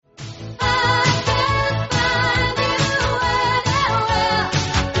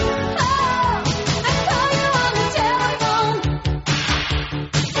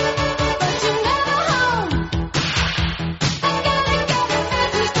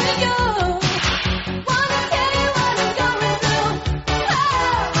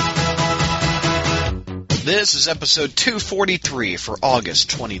This is episode 243 for August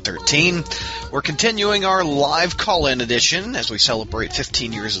 2013. We're continuing our live call-in edition as we celebrate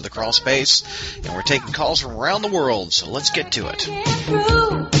 15 years of the Crawl Space, and we're taking calls from around the world, so let's get to it.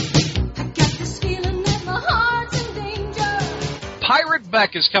 Pirate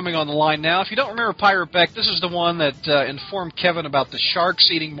Beck is coming on the line now. If you don't remember Pirate Beck, this is the one that informed Kevin about the sharks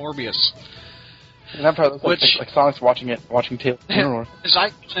eating Morbius. And that probably looks like Sonic's watching Taylor. His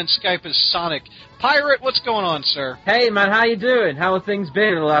icon in Skype is Sonic. Pirate, what's going on, sir? Hey, man, how you doing? How have things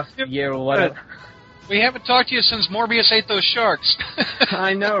been in the last year or whatever? We haven't talked to you since Morbius ate those sharks.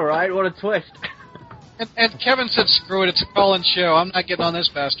 I know, right? What a twist. And Kevin said, screw it, it's a call-in show. I'm not getting on this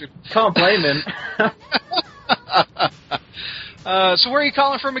bastard. Can't blame him. So where are you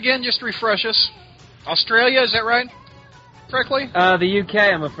calling from again? Just to refresh us. Australia, is that right? Correctly? The UK,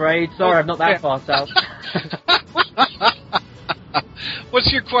 I'm afraid. Sorry, I'm not that far south.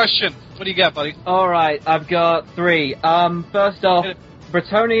 What's your question? What do you got, buddy? Alright, I've got three. First off,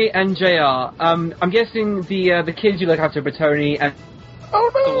 Bertoni and JR. I'm guessing the kids you look after Bertoni and... Oh,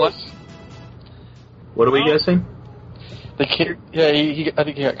 no! The what? What are we guessing? The kid... Yeah, I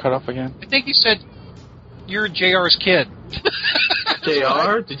think he got cut off again. I think you said you're JR's kid.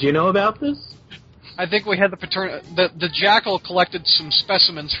 JR, did you know about this? I think we had the Jackal collected some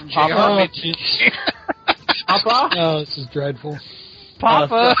specimens from JR. Papa? Papa? Oh, this is dreadful.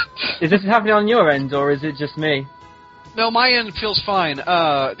 Papa! Is this happening on your end, or is it just me? No, my end feels fine. You're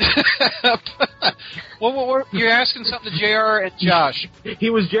asking something to JR and Josh. He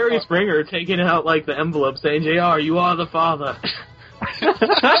was Jerry Springer taking out, like, the envelope saying, JR, you are the father.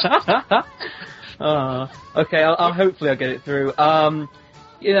 Okay, hopefully I'll get it through.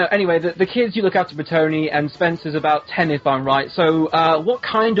 Anyway, the kids you look after Bertoni and Spencer's about 10 if I'm right. So, what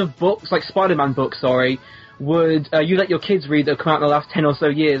kind of books, like Spider-Man books, would you let your kids read that have come out in the last 10 or so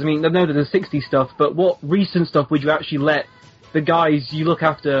years? I mean, I know that there's 60 stuff, but what recent stuff would you actually let the guys you look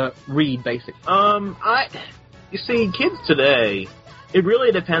after read, basically? You see, kids today, it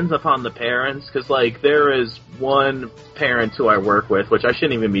really depends upon the parents, because, like, there is one parent who I work with, which I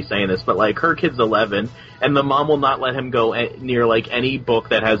shouldn't even be saying this, but, like, her kid's 11, and the mom will not let him go near, like, any book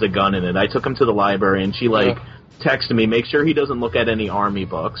that has a gun in it. I took him to the library, and she, like, texted me, make sure he doesn't look at any army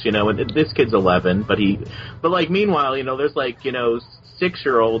books, and this kid's 11, but meanwhile, there's, like,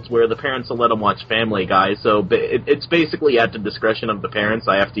 6-year-olds where the parents will let them watch Family Guy, so it's basically at the discretion of the parents.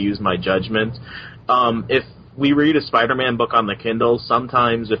 I have to use my judgment. If we read a Spider-Man book on the Kindle,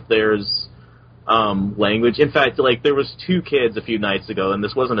 sometimes if there's language. In fact, like, there was 2 kids a few nights ago, and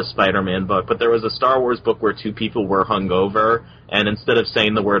this wasn't a Spider-Man book, but there was a Star Wars book where 2 people were hungover, and instead of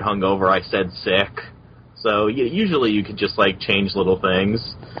saying the word hungover, I said sick. So usually you could just, like, change little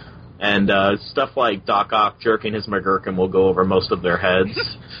things. And stuff like Doc Ock jerking his McGurkin will go over most of their heads.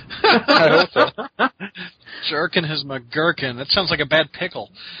 I hope so. Jerking his McGurkin. That sounds like a bad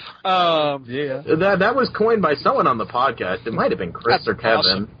pickle. Yeah. That was coined by someone on the podcast. It might have been Chris or Kevin.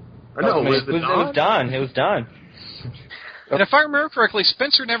 Awesome. Or no, it was done. It was done. And if I remember correctly,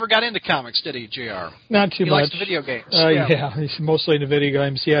 Spencer never got into comics, did he, JR? Not too much. He likes the video games. Yeah, he's mostly into video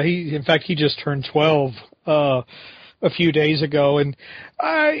games. Yeah, in fact, he just turned 12 a few days ago, and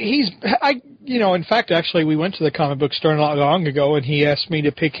in fact, actually, we went to the comic book store not long ago, and he asked me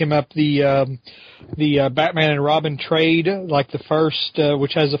to pick him up the Batman and Robin trade, like the first,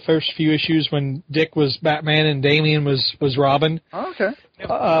 which has the first few issues when Dick was Batman and Damian was Robin. Oh, okay.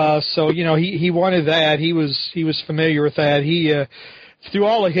 So he wanted that. He was familiar with that. He through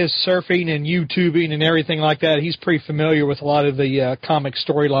all of his surfing and YouTubing and everything like that, he's pretty familiar with a lot of the comic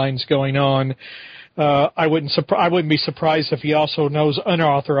storylines going on. I wouldn't be surprised if he also knows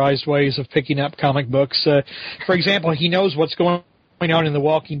unauthorized ways of picking up comic books. For example, he knows what's going on in the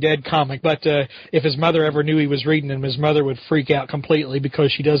Walking Dead comic, but if his mother ever knew he was reading them, his mother would freak out completely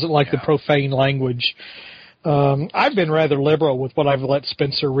because she doesn't like the profane language. I've been rather liberal with what I've let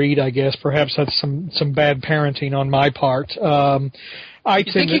Spencer read, I guess. Perhaps that's some bad parenting on my part. You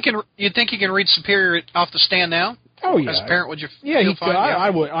think he can read Superior off the stand now? Oh yeah. As a parent, would you? Yeah, feel fine?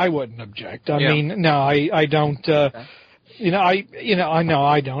 I wouldn't object. I mean, no, I don't. I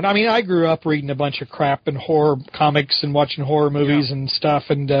don't. I mean, I grew up reading a bunch of crap and horror comics and watching horror movies and stuff,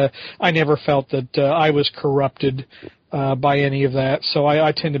 and I never felt that I was corrupted by any of that. So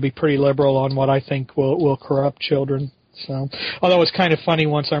I tend to be pretty liberal on what I think will corrupt children. So, although it was kind of funny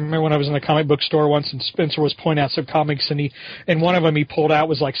once, I remember when I was in a comic book store once, and Spencer was pointing out some comics, and one of them he pulled out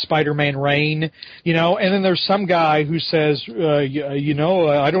was like Spider-Man Reign, and then there's some guy who says,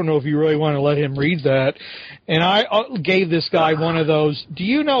 I don't know if you really want to let him read that, and I gave this guy one of those, do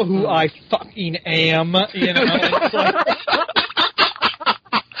you know who I fucking am? It's like,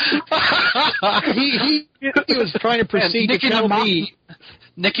 he was trying to proceed to tell me.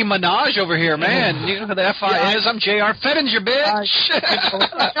 Nicki Minaj over here, man. You know who the F.I. is? I'm J.R. Fettinger, bitch.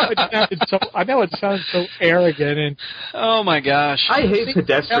 I know it sounds so arrogant. And oh, my gosh. I hate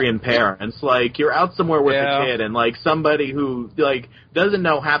pedestrian parents. Like, you're out somewhere with a kid, and, like, somebody who, like, doesn't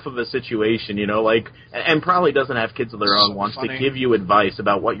know half of a situation, you know, like, and probably doesn't have kids of their own, wants to give you advice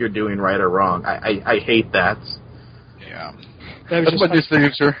about what you're doing right or wrong. I hate that. Yeah. That's what this thing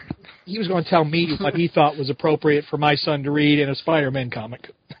is, sir. He was going to tell me what he thought was appropriate for my son to read in a Spider-Man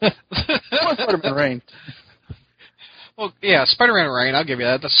comic. Spider-Man Reign. Well, yeah, Spider-Man Reign, I'll give you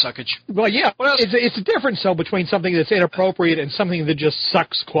that. That's suckage. Well, yeah, it's a difference, though, between something that's inappropriate and something that just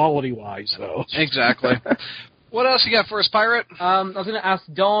sucks quality-wise, though. Exactly. What else you got for us, Pirate? I was going to ask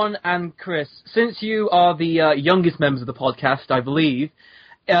Don and Chris, since you are the youngest members of the podcast, I believe,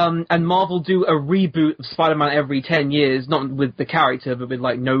 and Marvel do a reboot of Spider-Man every 10 years, not with the character, but with,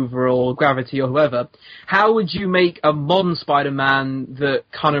 like, Nova or Gravity or whoever, how would you make a modern Spider-Man that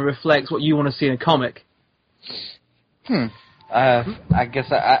kind of reflects what you want to see in a comic? I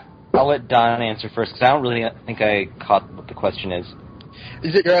guess I'll let Don answer first, because I don't really think I caught what the question is.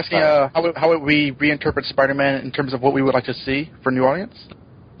 Is it you're asking how would we reinterpret Spider-Man in terms of what we would like to see for a new audience?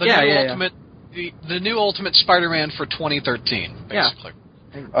 The new Ultimate Spider-Man for 2013, basically.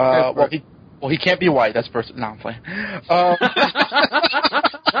 Well, he can't be white. That's first. No, I'm playing.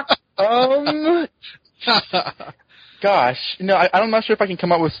 Gosh, I'm not sure if I can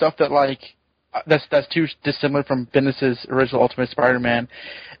come up with stuff that like that's too dissimilar from Bendis' original Ultimate Spider-Man,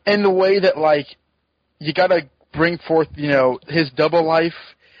 in the way that like you gotta bring forth, his double life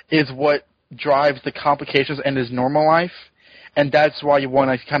is what drives the complications in his normal life, and that's why you want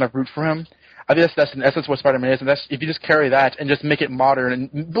to kind of root for him. I think that's in essence what Spider-Man is, and that's if you just carry that and just make it modern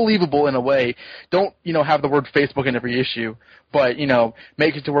and believable in a way. Don't have the word Facebook in every issue, but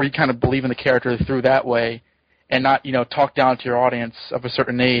make it to where you kind of believe in the character through that way, and not talk down to your audience of a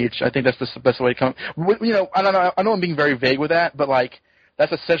certain age. I think that's the best way to come. I don't know. I know I'm being very vague with that, but like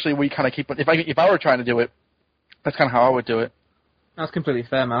that's essentially what you kind of keep. If I were trying to do it, that's kind of how I would do it. That's completely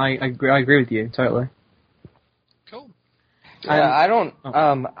fair, man. I agree with you totally. Cool. I don't.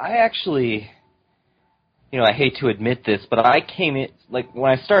 I actually. I hate to admit this, but I came in, like, when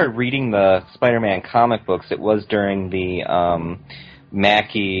I started reading the Spider-Man comic books, it was during the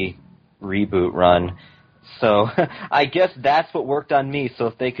Mackie reboot run. So I guess that's what worked on me, so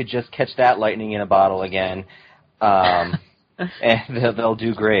if they could just catch that lightning in a bottle again, and they'll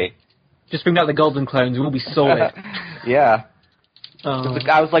do great. Just bring out the Golden Clones, we'll be sorted. Yeah.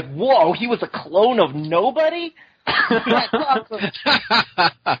 I was like, whoa, he was a clone of nobody? That's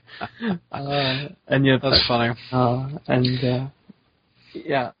funny.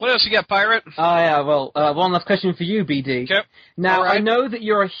 Yeah. What else you got, Pirate? Well, one last question for you, BD. Okay. Now, right. I know that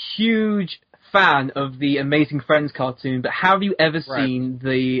you're a huge fan of the Amazing Friends cartoon, but have you ever seen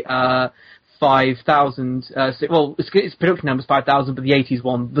the 5,000? Its production number's 5,000, but the 80s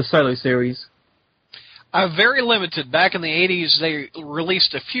one, the Solo series. Very limited. Back in the 80s, they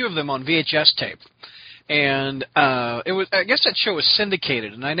released a few of them on VHS tape. And I guess that show was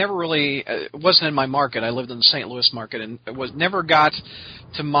syndicated, and I never really it wasn't in my market. I lived in the St. Louis market, and it never got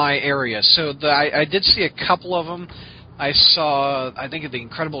to my area. So I did see a couple of them. I saw, I think, The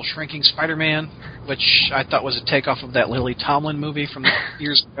Incredible Shrinking Spider-Man, which I thought was a takeoff of that Lily Tomlin movie from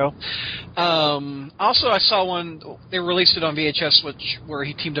years ago. Also, I saw one, they released it on VHS, where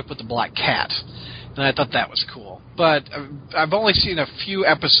he teamed up with the Black Cat, and I thought that was cool. But I've only seen a few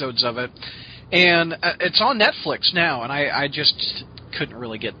episodes of it. And it's on Netflix now, and I just couldn't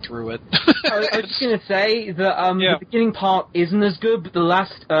really get through it. I was just going to say that the beginning part isn't as good, but the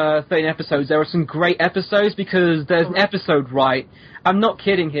last 13 episodes, there are some great episodes, because there's an episode, right? I'm not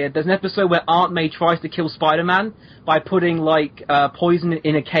kidding here. There's an episode where Aunt May tries to kill Spider-Man by putting, like, poison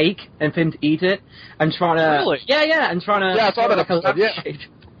in a cake and for him to eat it, and trying to... Really? Yeah, and trying to... Yeah, I saw that episode,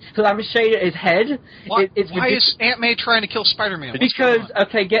 So I'm shade at his head. Why is Aunt May trying to kill Spider-Man? Because,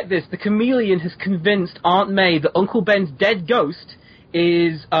 okay, get this. The chameleon has convinced Aunt May that Uncle Ben's dead ghost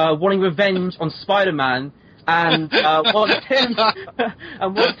is wanting revenge on Spider-Man and wants him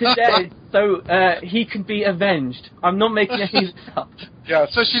dead so he can be avenged. I'm not making any of this up. Yeah.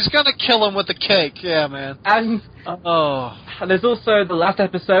 So she's going to kill him with the cake. Yeah, man. And there's also the last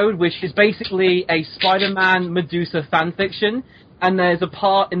episode, which is basically a Spider-Man Medusa fanfiction. And there's a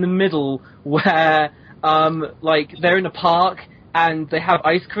part in the middle where, they're in a park and they have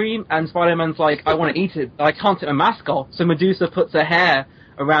ice cream, and Spider-Man's like, I want to eat it, but I can't take my mask off. So Medusa puts her hair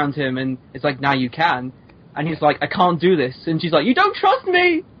around him, and it's like, now you can. And he's like, I can't do this. And she's like, you don't trust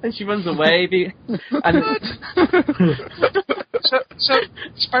me! And she runs away. So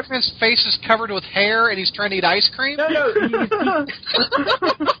Spider-Man's face is covered with hair, and he's trying to eat ice cream. No.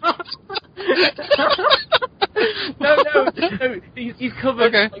 He's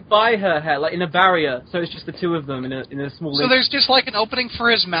covered like, by her hair, like in a barrier. So it's just the two of them in a small. So there's just like an opening for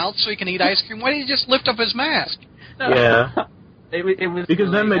his mouth, so he can eat ice cream. Why didn't he just lift up his mask? No. Yeah. It was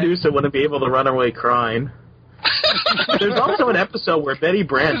because then Medusa wouldn't be able to run away crying. There's also an episode where Betty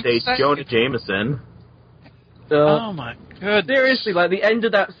Brant dates Jonah Jameson. Oh my goodness. Seriously, like the end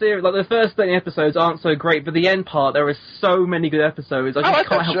of that series, like the first 30 episodes aren't so great, but the end part, there are so many good episodes. I just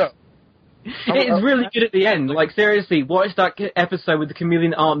can't help it. It's really good at the end. Like, seriously, watch that episode with the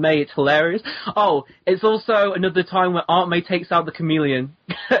chameleon Aunt May. It's hilarious. Oh, it's also another time where Aunt May takes out the chameleon.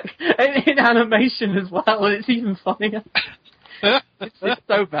 in animation as well, and it's even funnier. It's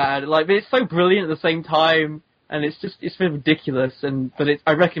so bad. Like, it's so brilliant at the same time, and it's been ridiculous. But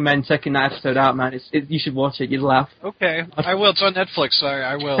I recommend checking that episode out, man. You should watch it. You'd laugh. Okay, I will. It's on Netflix, so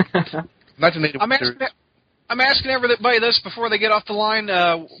I will. I'm asking everybody this before they get off the line.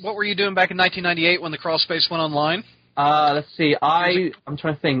 What were you doing back in 1998 when the crawl space went online? Let's see. I'm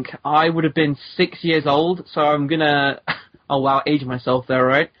trying to think. I would have been 6 years old, so I'm gonna. Oh wow, age myself there,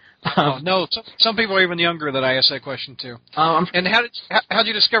 right? No, some people are even younger that I asked that question to. And how'd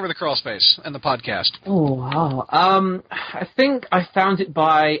you discover the crawl space and the podcast? Oh wow. I think I found it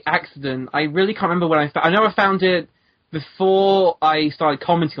by accident. I really can't remember when I know I found it before I started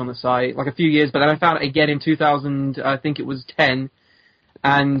commenting on the site, like a few years, but then I found it again in 2000, I think it was 10,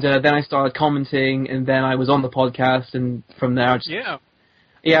 and then I started commenting, and then I was on the podcast, and from there I just...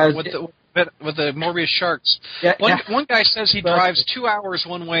 Yeah. With the Morbius Sharks. Yeah, one guy says he drives 2 hours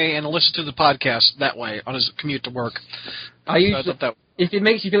one way and listens to the podcast that way on his commute to work. If it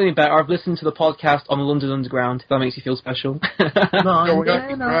makes you feel any better, I've listened to the podcast on the London Underground, if that makes you feel special. Going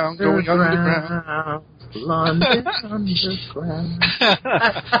underground. London Underground.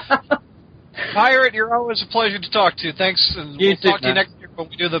 Pirate, you're always a pleasure to talk to. Thanks, and we'll talk to you next year when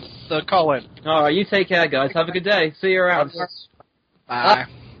we do the call-in. All right, you take care, guys. Have a good day. See you around. Bye.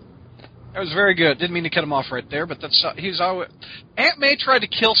 That was very good. Didn't mean to cut him off right there, but he's always... Aunt May tried to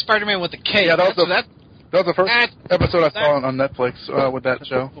kill Spider-Man with a cake. Yeah, that was the first episode I saw on Netflix with that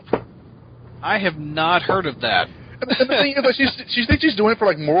show. I have not heard of that. And the thing is, like, she thinks she's doing it for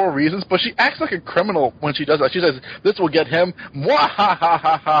like moral reasons, but she acts like a criminal when she does that. She says, "This will get him." Mwah, ha ha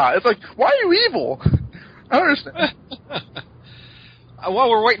ha ha. It's like, why are you evil? I don't understand.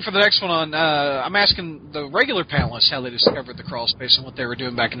 While we're waiting for the next one on, I'm asking the regular panelists how they discovered the crawl space and what they were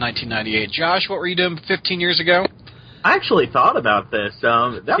doing back in 1998. Josh, what were you doing 15 years ago? I actually thought about this.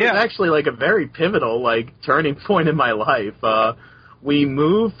 That was actually like a very pivotal, like, turning point in my life. We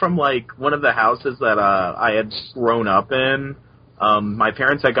moved from, like, one of the houses that I had grown up in. My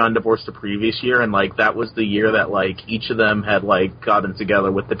parents had gotten divorced the previous year, and, like, that was the year that, like, each of them had, like, gotten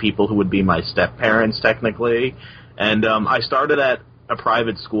together with the people who would be my step-parents, technically. And I started at a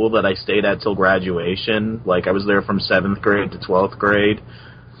private school that I stayed at till graduation. Like, I was there from 7th grade to 12th grade.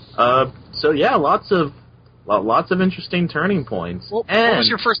 So, yeah, lots of interesting turning points. What was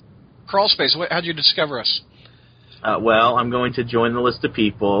your first crawl space? How'd you discover us? Well, I'm going to join the list of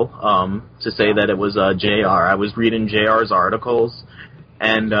people to say that it was JR. I was reading JR's articles,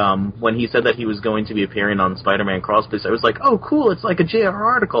 and when he said that he was going to be appearing on Spider-Man Crawlspace, I was like, oh, cool, it's like a JR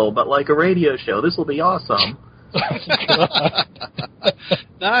article, but like a radio show. This will be awesome.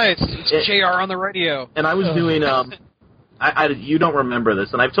 Nice. It's JR on the radio. And I was doing... you don't remember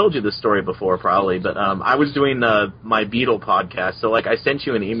this, and I've told you this story before probably, but I was doing my Beetle podcast, so like I sent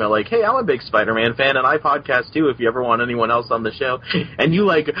you an email like, hey, I'm a big Spider-Man fan, and I podcast too if you ever want anyone else on the show, and you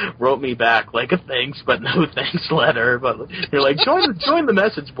like wrote me back like a thanks but no thanks letter, but you're like, join the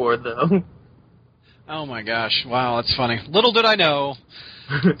message board though. Oh my gosh, wow, that's funny. Little did I know.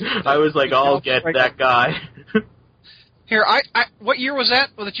 I was like, I'll get that guy. Here, what year was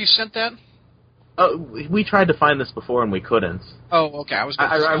that you sent that? We tried to find this before and we couldn't. Oh, okay.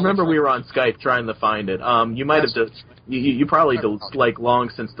 I remember we were on Skype trying to find it. You might have you probably like long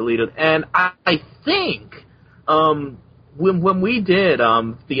since deleted. And I think when we did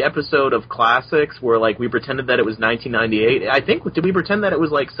the episode of Classics where like we pretended that it was 1998. I think did we pretend that it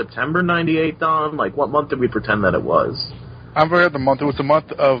was like September '98, Don? Like what month did we pretend that it was? I forget the month. It was the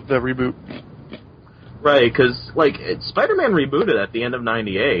month of the reboot. Right, because like Spider-Man rebooted at the end of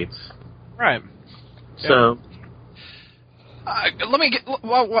 '98. Right. So, let me get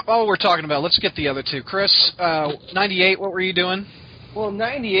while we're talking about it, let's get the other two. Chris, 98. What were you doing? Well,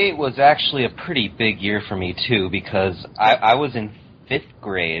 98 was actually a pretty big year for me too because I was in 5th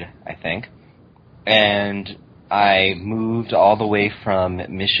grade, I think, and I moved all the way from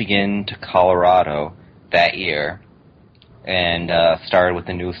Michigan to Colorado that year, and started with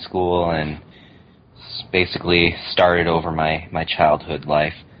the new school and basically started over my childhood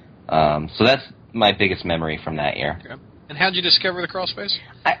life. So that's my biggest memory from that year. Okay. And how'd you discover the crawl space?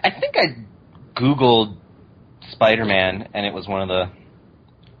 I think I Googled Spider-Man, and it was one of the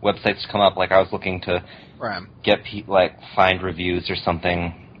websites to come up. Like I was looking to get find reviews or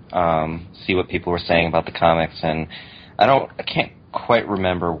something, see what people were saying about the comics, and I can't quite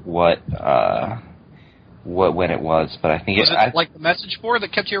remember when it was, but I think was it like the message board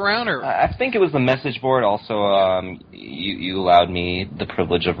that kept you around, or I think it was the message board. Also, you allowed me the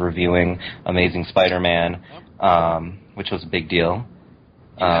privilege of reviewing Amazing Spider-Man, which was a big deal.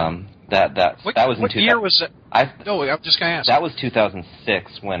 Yeah. That was in what year was it? I'm just gonna ask. That was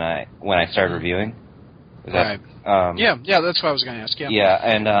 2006 when I started reviewing. Right. Yeah, that's what I was gonna ask. Yeah. Yeah,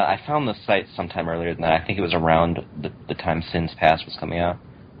 and I found the site sometime earlier than that. I think it was around the time Sins Past was coming out.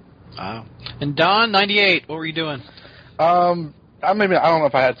 Wow. And Don, 98, what were you doing? I don't know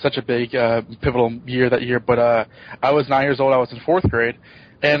if I had such a big pivotal year that year, but I was 9 years old. I was in 4th grade,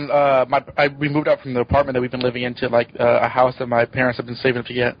 and we moved out from the apartment that we've been living into, like a house that my parents have been saving up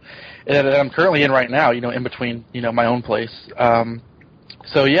to get, and that I'm currently in right now. In between, my own place.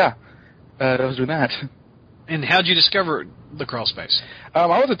 So yeah, I was doing that. And how'd you discover the crawl space? I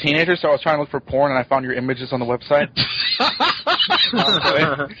was a teenager, so I was trying to look for porn, and I found your images on the website.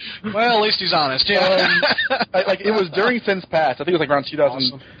 Well, at least he's honest. Yeah. It was during Sins Past. I think it was around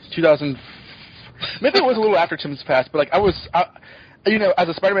 2000. Maybe it was a little after Sins Past, but I was, as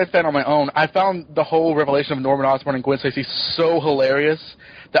a Spider-Man fan on my own, I found the whole revelation of Norman Osborn and Gwen Stacy so hilarious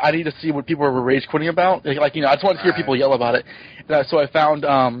that I need to see what people were rage quitting about. I just wanted to hear people yell about it. So I found.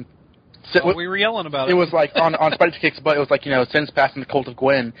 We were yelling about it. It was like on Spidey Kick's butt. It was like Sins Past and the Cult of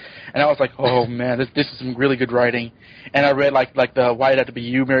Gwen, and I was like, oh man, this is some really good writing. And I read like the Why It Had to Be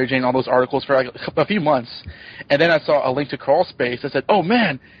You, Mary Jane, all those articles for a few months, and then I saw a link to Crawl Space. I said, oh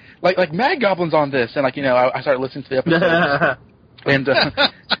man, like Mad Goblin's on this, and I started listening to the episodes. I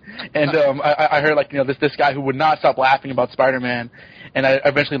heard this guy who would not stop laughing about Spider-Man, and I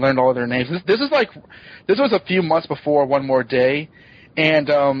eventually learned all of their names. This was a few months before One More Day. And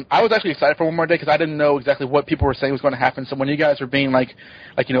I was actually excited for One More Day because I didn't know exactly what people were saying was going to happen. So when you guys were being One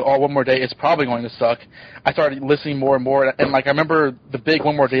More Day, it's probably going to suck, I started listening more and more. And I remember the big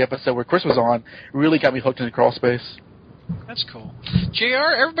One More Day episode where Chris was on really got me hooked into Crawl Space. That's cool.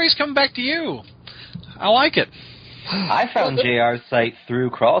 JR, everybody's coming back to you. I like it. I found JR's site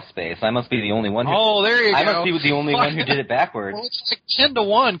through Crawl Space. I must be the only one. There you go. I must be the only one who did it backwards. Well, it's like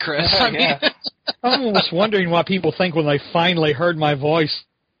 10-1, Chris. I'm almost wondering what people think when they finally heard my voice.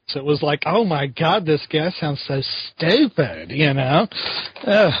 So it was like, oh my God, this guy sounds so stupid,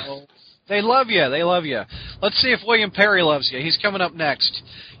 Well, they love you. They love you. Let's see if William Perry loves you. He's coming up next.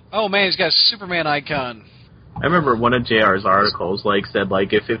 Oh man, he's got a Superman icon. I remember one of JR's articles said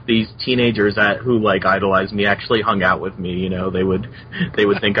if these teenagers who idolized me actually hung out with me, they would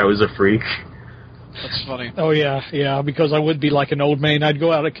think I was a freak. That's funny. Oh yeah, because I would be like an old man. I'd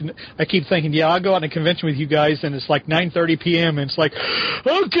go out. I keep thinking, I'll go out on a convention with you guys, and it's like 9:30 p.m. and it's like,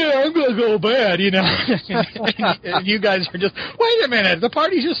 okay, I'm gonna go to bed, and you guys are just, wait a minute, the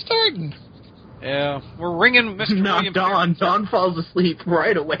party's just starting. Yeah, we're ringing Mr. Not William Don. Don falls asleep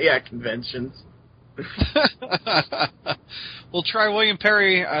right away at conventions. We'll try William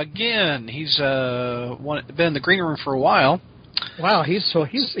Perry again. He's been in the green room for a while. Wow, he's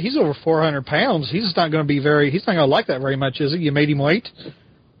over 400 pounds. He's not going to like that very much, is he? You made him wait.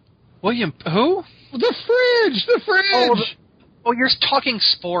 William, who? The fridge. Oh, you're talking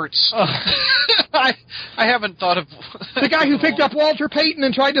sports. I haven't thought of the guy who picked up Walter Payton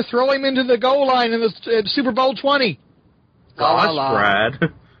and tried to throw him into the goal line in the Super Bowl 20. Gosh,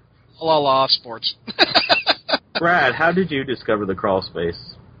 Brad. La sports. Brad, how did you discover the Crawl Space?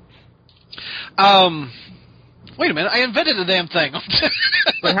 Wait a minute, I invented the damn thing.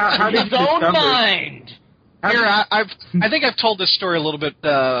 But how did you discover mind. Here, I think I've told this story a little bit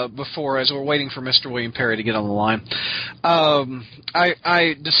before as we're waiting for Mr. William Perry to get on the line.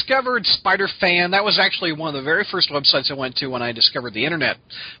 I discovered Spider Fan. That was actually one of the very first websites I went to when I discovered the Internet,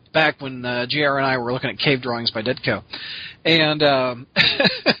 back when JR and I were looking at cave drawings by Ditko. And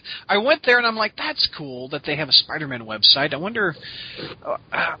I went there and I'm like, that's cool that they have a Spider-Man website. I wonder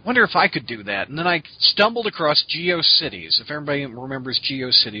if I could do that. And then I stumbled across GeoCities. If everybody remembers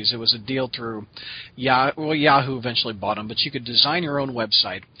GeoCities, it was a deal through Yahoo. Well, Yahoo eventually bought them, but you could design your own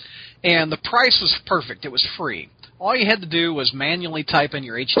website. And the price was perfect. It was free. All you had to do was manually type in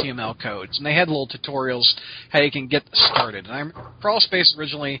your HTML codes, and they had little tutorials how you can get started. And I remember Crawl Space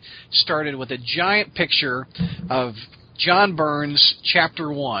originally started with a giant picture of John Burns,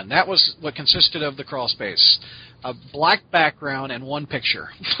 Chapter 1. That was what consisted of the Crawl Space. a black background and one picture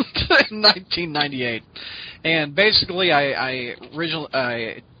in 1998. And basically, I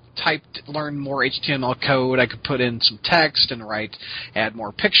learned more HTML code. I could put in some text and add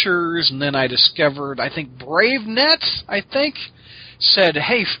more pictures. And then I discovered, I think BraveNet, said,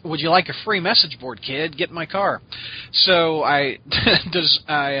 "Hey, would you like a free message board, kid? Get in my car." So I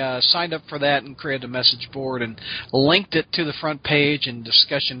signed up for that and created a message board and linked it to the front page, and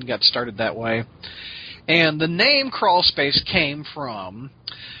discussion got started that way. And the name Crawlspace came from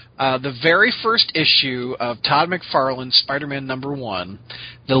the very first issue of Todd McFarlane's Spider-Man #1,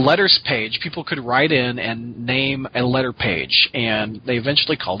 the letters page. People could write in and name a letter page, and they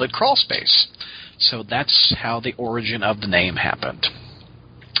eventually called it Crawlspace. So that's how the origin of the name happened.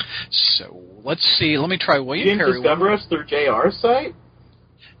 So let's see. Let me try William You didn't Perry. discover us through JR's site?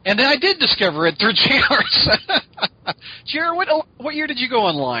 And then I did discover it through JR's. JR, what year did you go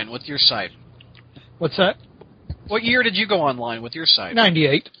online with your site? What's that? What year did you go online with your site?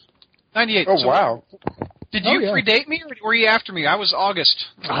 98. 98. Oh, So wow. Did you yeah. predate me, or were you after me? I was August.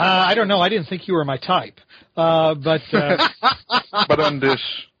 I don't know. I didn't think you were my type. But But on this.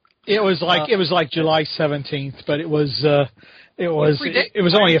 it was like July 17th, but it was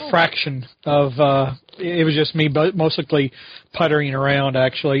only a fraction of it was just me mostly puttering around,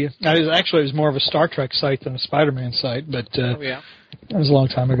 actually. It was more of a Star Trek site than a Spider-Man site, but Oh, yeah. that was a long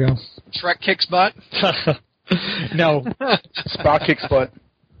time ago. Shrek kicks butt? No. Spock kicks butt.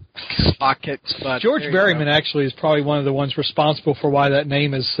 Spock kicks butt. George There you Berryman go. actually is probably one of the ones responsible for why that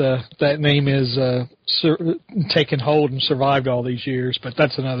name is taken hold and survived all these years, but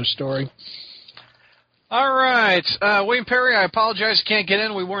that's another story. All right. William Perry, I apologize. Can't get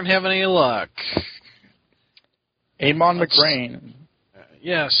in. We weren't having any luck. Amon McGrain.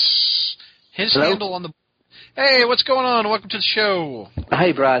 Yes. His Hello? handle on the... Hey, what's going on? Welcome to the show.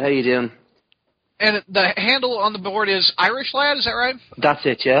 Hi, Brad. How you doing? And the handle on the board is Irish Lad, is that right? That's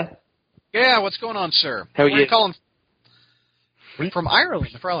it, yeah? Yeah, what's going on, sir? How are Where you? calling from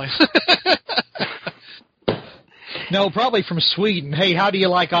Ireland, probably. No, probably from Sweden. Hey, how do you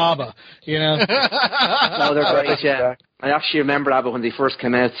like ABBA? You know. No, they're great, yeah. I actually remember ABBA when they first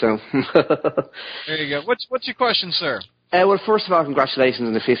came out, so... There you go. What's your question, sir? Well, first of all, congratulations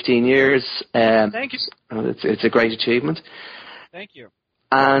on the 15 years. Thank you. It's a great achievement. Thank you.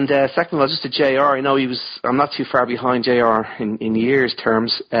 And second of all, just to JR, I know I'm not too far behind JR in years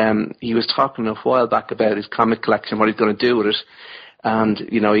terms. He was talking a while back about his comic collection, what he's going to do with it. And,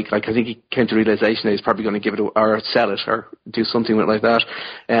 you know, I think he came to the realization that he's probably going to give it or sell it or do something with it like that.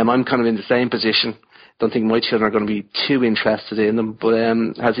 I'm kind of in the same position. Don't think my children are going to be too interested in them. But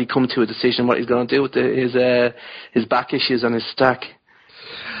has he come to a decision what he's going to do with his back issues on his stack?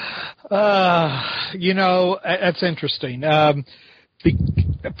 You know, that's interesting.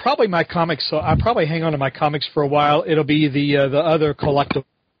 Probably my comics. So I'll probably hang on to my comics for a while. It'll be the other collectibles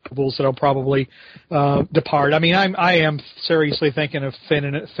that'll probably depart. I mean, I am seriously thinking of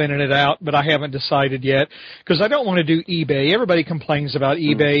thinning it out, but I haven't decided yet because I don't want to do eBay. Everybody complains about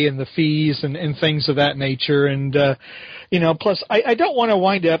eBay and the fees and things of that nature, and you know, plus I don't want to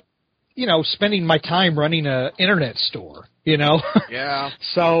wind up, you know, spending my time running an internet store. You know, Yeah.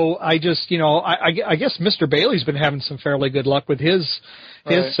 So I just, you know, I guess Mr. Bailey's been having some fairly good luck with his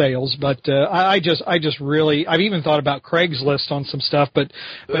sales, but I just really, I've even thought about Craigslist on some stuff, but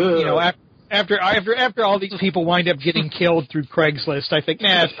you know, after all these people wind up getting killed through Craigslist, I think,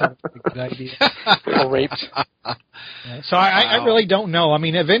 nah, it's probably a good idea. Or raped. So I really don't know. I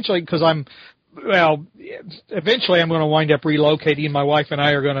mean, eventually, because eventually I'm going to wind up relocating. My wife and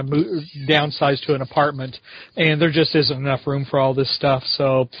I are going to downsize to an apartment, and there just isn't enough room for all this stuff.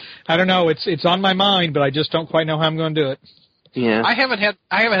 So I don't know. It's on my mind, but I just don't quite know how I'm going to do it. Yeah. I haven't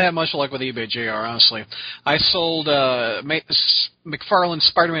had much luck with eBay, JR, honestly. I sold McFarlane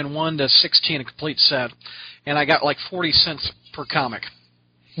Spider-Man 1 to 16, a complete set, and I got like 40 cents per comic.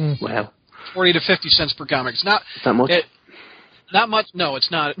 Wow. 40 to 50 cents per comic. It's not That much? Not much. No,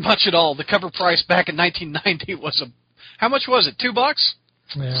 it's not much at all. The cover price back in 1990 was how much was it? $2?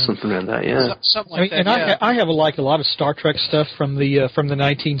 Yeah. Something like that, yeah. Something like that. And yeah. I have a lot of Star Trek stuff from the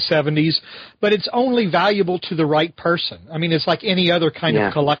 1970s, but it's only valuable to the right person. I mean, it's like any other kind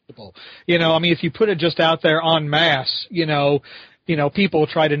of collectible. You know, I mean, if you put it just out there en masse, you know, people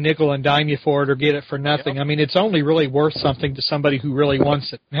try to nickel and dime you for it or get it for nothing. Yep. I mean, it's only really worth something to somebody who really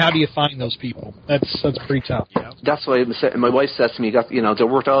wants it. And how do you find those people? That's pretty tough. Yeah. That's why my wife says to me, you know,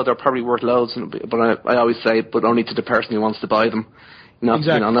 they're probably worth loads, but I always say, but only to the person who wants to buy them.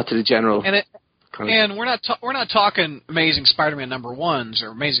 Exactly. You know, not to the general. And we're not talking Amazing Spider-Man #1s or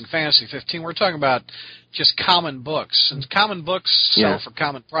Amazing Fantasy 15. We're talking about just common books, and common books sell for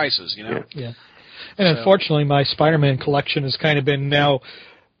common prices. You know. Yeah. And unfortunately, my Spider-Man collection has kind of been now.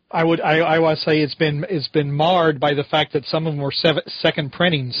 I would say it's been marred by the fact that some of them were second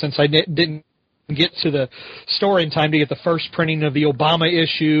printings since I didn't get to the store in time to get the first printing of the Obama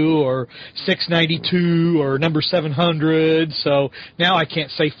issue or 692 or number 700. So now I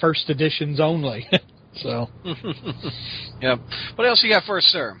can't say first editions only. So. Yeah. What else you got for us,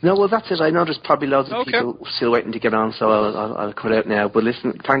 sir? No, well, that's it. I know there's probably loads of people still waiting to get on, so I'll cut out now. But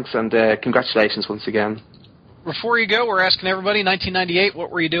listen, thanks and congratulations once again. Before you go, we're asking everybody, 1998, what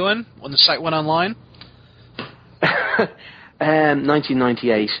were you doing when the site went online?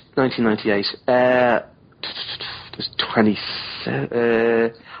 1998. There's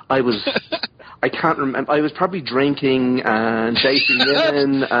 27. I can't remember. I was probably drinking and dating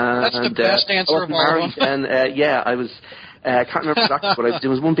women. That's the best answer of all of them. And yeah, I was. I can't remember exactly what I was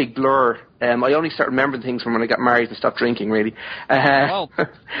doing. It was one big blur. I only started remembering things from when I got married and stopped drinking, really. Yeah,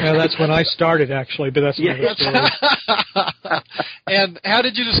 that's when I started, actually, but that's another story. And how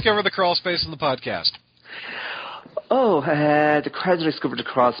did you discover the crawl space in the podcast? Oh, the crowd that discovered the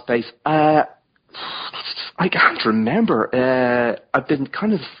crawl space. I can't remember. I've been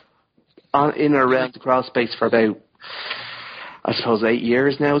kind of in or around the crawl space for about, I suppose, 8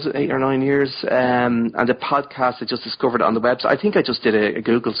 years now. Is it 8 or 9 years? And the podcast, I just discovered it on the website. I think I just did a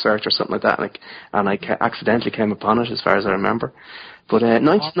Google search or something like that, and I accidentally came upon it, as far as I remember. But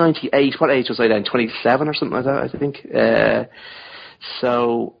 1998, what age was I then? 27 or something like that, I think.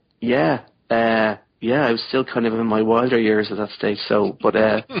 So yeah, I was still kind of in my wilder years at that stage. So, but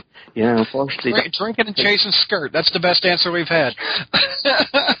yeah, unfortunately, drinking and chasing skirt. That's the best answer we've had.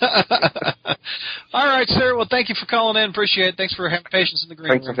 All right, sir. Well, thank you for calling in. Appreciate it. Thanks for having patience in the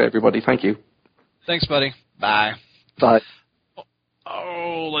green room. Thanks, everybody. Thank you. Thanks, buddy. Bye. Bye.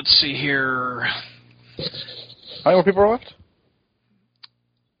 Oh, let's see here. How many more people are left?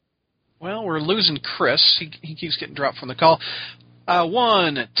 Well, we're losing Chris. He keeps getting dropped from the call.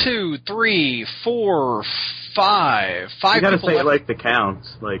 1, 2, 3, 4, 5. You gotta people say left. it like the count.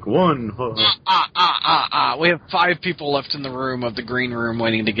 Like 1. We have 5 people left in the room of the green room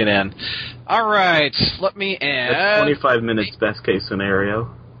waiting to get in. All right, let me add. That's 25 minutes, best case scenario.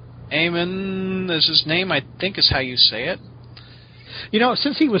 Eamon is his name, I think is how you say it. You know,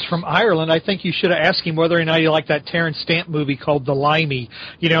 since he was from Ireland, I think you should have asked him whether or not he liked that Terence Stamp movie called The Limey.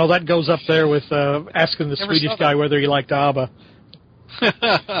 You know, that goes up there with asking the Swedish guy whether he liked ABBA.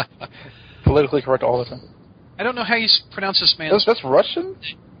 Politically correct all the time. I don't know how you pronounce this man's... That's Russian?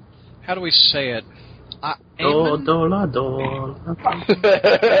 How do we say it? Hey,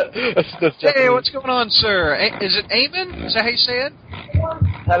 what's going on, sir? Is it Eamon? Is that how you say it?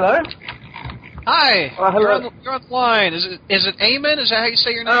 Hello? Hi. Hello. You're on the line. Is it Eamon? Is that how you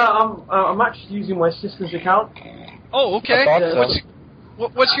say your name? I'm actually using my sister's account. Oh, okay.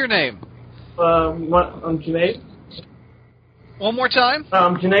 What's your name? I'm Junaid. One more time?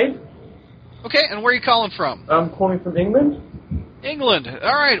 I'm Junaid. Okay, and where are you calling from? I'm calling from England. England.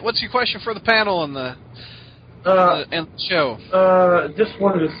 All right. What's your question for the panel and the show? Just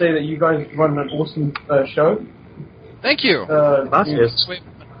wanted to say that you guys run an awesome show. Thank you. Gracias.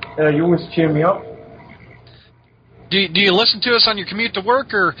 You always cheer me up. Do you listen to us on your commute to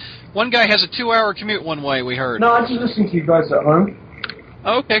work, or one guy has a 2-hour commute one way, we heard? No, I just listen to you guys at home.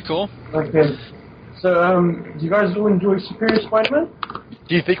 Okay, cool. Okay. So, do you guys all enjoy Superior Spider-Man?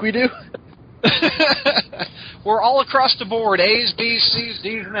 Do you think we do? We're all across the board, A's, B's, C's,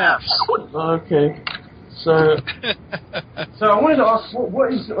 D's, and F's. Okay. So I wanted to ask,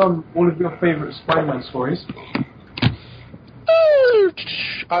 what is one of your favorite Spider-Man stories?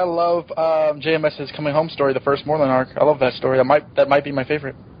 I love JMS's Coming Home story, the first Moreland arc. I love that story. That might be my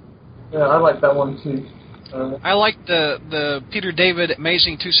favorite. Yeah, I like that one too. I like the Peter David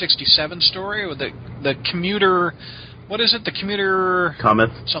Amazing 267 story with the commuter. What is it? The commuter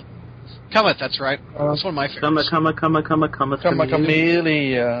Cometh. Cometh. That's right. That's one of my favorites. Camellia.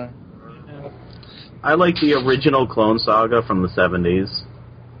 I like the original Clone Saga from the 70s.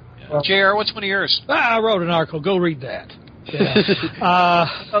 JR, what's one of yours? I wrote an article. Go read that. Yeah.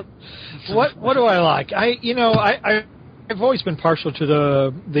 What do I like? I've always been partial to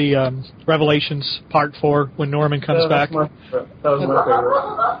the Revelations Part 4 when Norman comes back. That was my favorite.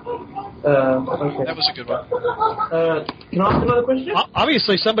 Okay. That was a good one. Can I ask another question?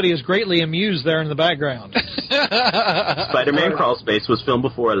 Obviously, somebody is greatly amused there in the background. Spider-Man Crawl Space was filmed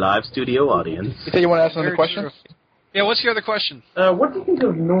before a live studio audience. You think you want to ask another question? True. Yeah, what's your other question? What do you think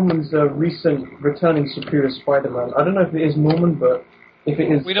of Norman's recent returning Superior Spider-Man? I don't know if it is Norman, but if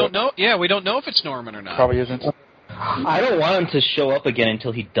it is... We don't know. Yeah, we don't know if it's Norman or not. Probably isn't. I don't want him to show up again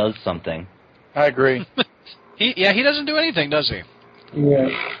until he does something. I agree. He doesn't do anything, does he? Yeah.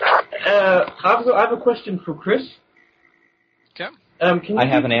 I have a question for Chris. Okay. I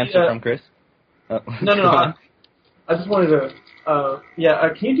have an answer from Chris. Oh. No. I just wanted to.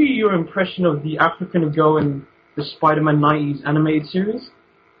 Can you do your impression of the African girl in the Spider-Man 90s animated series?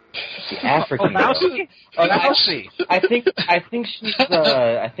 The African girl. Mousy. I think she's. No,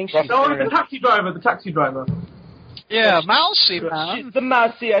 the taxi driver. Yeah, Mousy, man. She's the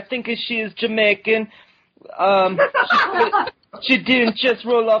Mousy. I think she is Jamaican. She didn't just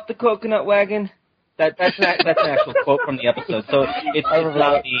roll off the coconut wagon. That's an actual quote from the episode. So it's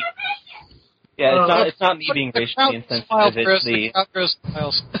not me. Yeah, it's not me being racially insensitive.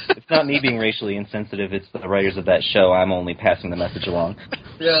 It's not me being racially insensitive. It's the writers of that show. I'm only passing the message along.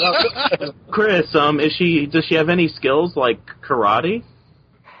 Chris, does she have any skills like karate?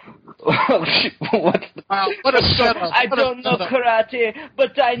 What? Wow, what a setup. I don't know karate,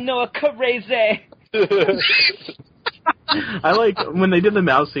 but I know a crazy. I like when they did the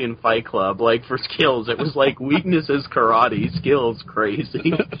Mousy in Fight Club, like for skills, it was like weakness is karate, skills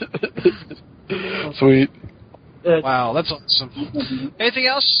crazy. Sweet. Wow, that's awesome. Anything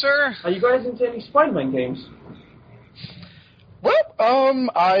else, sir? Are you guys into any Spider-Man games? Well,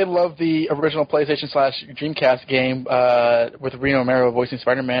 I love the original PlayStation / Dreamcast game with Reno Romero voicing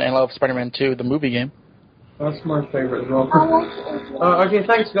Spider-Man, and I love Spider-Man 2, the movie game. That's my favorite as well. Okay,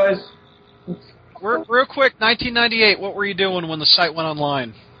 thanks, guys. Real quick, 1998, what were you doing when the site went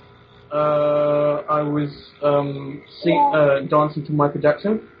online? I was dancing to Michael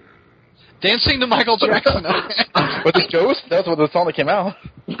Jackson. Dancing to Michael Jackson. With the Ghost? That's what the song that came out.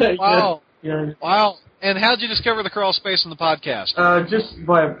 Wow. Yeah. Wow. And how did you discover the Crawl Space and the podcast? I just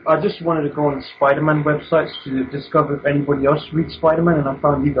wanted to go on Spider-Man websites to discover if anybody else reads Spider-Man, and I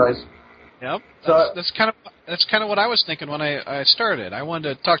found you guys. Yep. So that's kind of what I was thinking when I started. I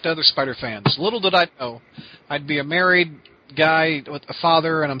wanted to talk to other Spider fans. Little did I know I'd be a married guy with a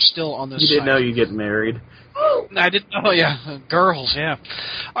father, and I'm still on this. You didn't site. know you get married. I didn't know. Yeah, girls. Yeah.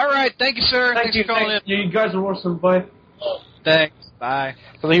 All right. Thank you, sir. Thanks for calling in. You guys are awesome. Bye. Thanks. Bye.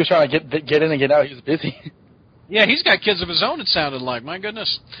 I think he was trying to get in and get out. He was busy. Yeah, he's got kids of his own. It sounded like. My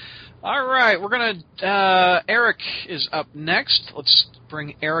goodness. All right, we're gonna. Eric is up next. Let's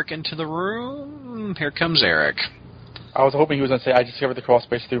bring Eric into the room. Here comes Eric. I was hoping he was going to say, I discovered the crawl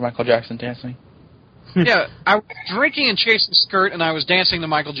space through Michael Jackson dancing. Yeah, I was drinking and chasing skirt, and I was dancing to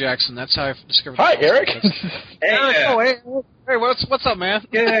Michael Jackson. That's how I discovered. Hi, Eric. Hey, hey, what's up, man?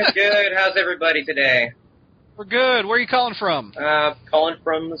 Good. How's everybody today? We're good. Where are you calling from? Calling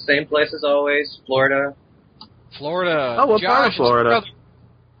from the same place as always, Florida. Florida. Oh, what part of Josh, Florida?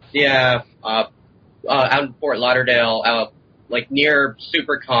 Yeah, out in Fort Lauderdale, like near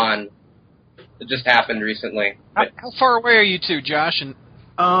SuperCon. It just happened recently. How far away are you two, Josh? And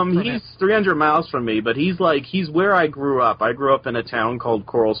he's 300 miles from me, but he's where I grew up. I grew up in a town called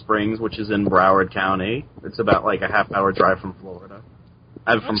Coral Springs, which is in Broward County. It's about like a half-hour drive from Florida.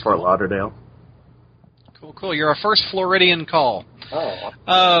 I'm from Fort Lauderdale. Cool. You're our first Floridian call.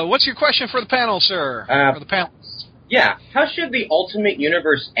 Oh. What's your question for the panel, sir? For the panel. Yeah. How should the Ultimate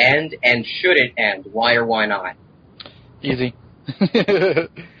Universe end, and should it end? Why or why not? Easy.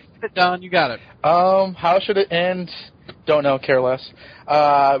 Done. You got it. How should it end? Don't know. Care less.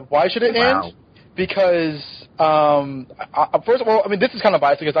 Why should it end? Because first of all, I mean, this is kind of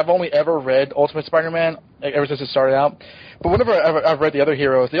biased because I've only ever read Ultimate Spider-Man ever since it started out. But whenever I've read the other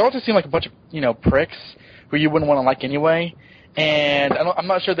heroes, they all just seem like a bunch of pricks who you wouldn't want to like anyway. And I'm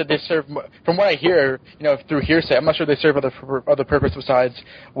not sure that they serve, from what I hear, through hearsay, I'm not sure they serve other purpose besides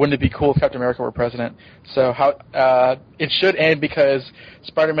wouldn't it be cool if Captain America were president. So it should end because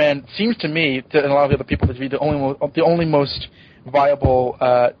Spider-Man seems to me, and a lot of the other people, to be the only most viable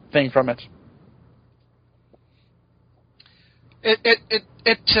thing from it.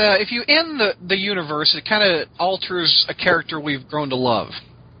 If you end the universe, it kind of alters a character we've grown to love,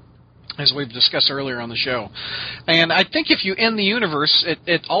 as we've discussed earlier on the show. And I think if you end the universe,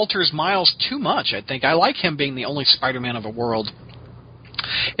 it alters Miles too much, I think. I like him being the only Spider-Man of a world.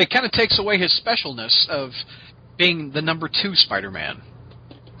 It kind of takes away his specialness of being the number 2 Spider-Man.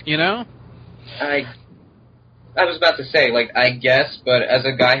 You know? I was about to say, I guess, but as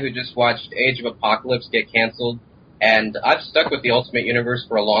a guy who just watched Age of Apocalypse get canceled, and I've stuck with the Ultimate Universe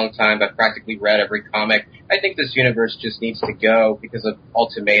for a long time. I've practically read every comic. I think this universe just needs to go because of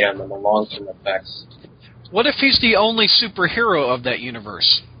Ultimatum and the long-term effects. What if he's the only superhero of that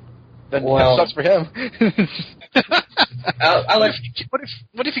universe? Then that sucks for him.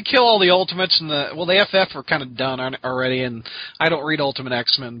 What if you kill all the Ultimates and the FF are kind of done already, and I don't read Ultimate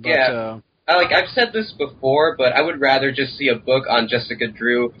X-Men, but... Yeah. I've said this before, but I would rather just see a book on Jessica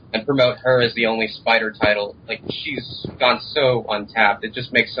Drew and promote her as the only Spider title. Like, she's gone so untapped. It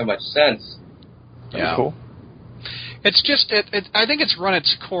just makes so much sense. Yeah. Cool. It's just, I think it's run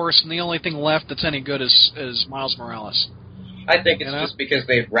its course, and the only thing left that's any good is Miles Morales. I think it's just because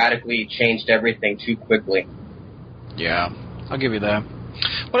they've radically changed everything too quickly. Yeah, I'll give you that.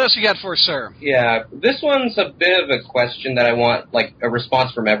 What else you got for us, sir? Yeah, this one's a bit of a question that I want, like, a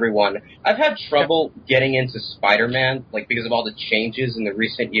response from everyone. I've had trouble getting into Spider-Man, like, because of all the changes in the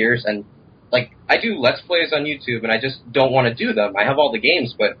recent years, and, like, I do Let's Plays on YouTube, and I just don't want to do them. I have all the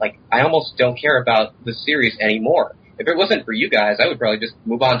games, but, like, I almost don't care about the series anymore. If it wasn't for you guys, I would probably just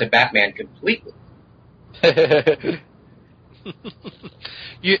move on to Batman completely.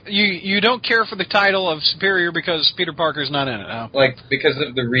 You don't care for the title of Superior because Peter Parker's not in it, huh? Like, because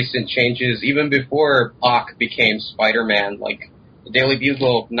of the recent changes, even before Ock became Spider-Man, like, the Daily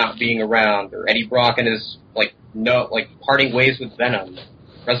Bugle not being around, or Eddie Brock and his, parting ways with Venom,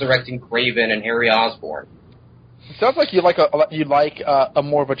 resurrecting Kraven and Harry Osborn. It sounds like you like a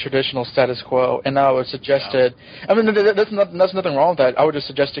more of a traditional status quo, and I would suggest it. I mean, there's nothing wrong with that. I would just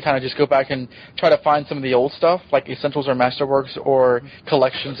suggest to kind of just go back and try to find some of the old stuff, like Essentials or Masterworks or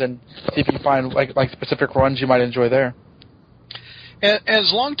collections, and see if you find like specific runs you might enjoy there.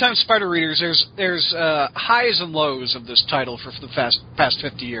 As longtime Spider readers, there's highs and lows of this title for the past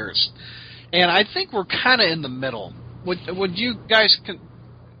 50 years, and I think we're kind of in the middle. Would you guys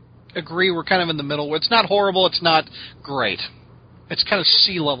agree we're kind of in the middle? It's not horrible, it's not great. It's kind of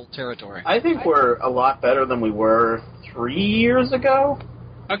sea-level territory. I think we're a lot better than we were 3 years ago.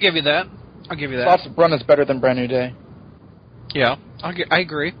 I'll give you that. Slots Run is better than Brand New Day. Yeah, I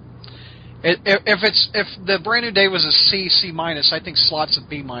agree. If the Brand New Day was a C minus, I think Slots a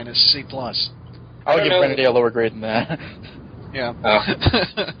B minus, C plus. I would give Brand New Day a lower grade than that. Yeah.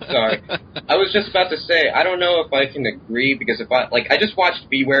 Sorry. I was just about to say, I don't know if I can agree, because I just watched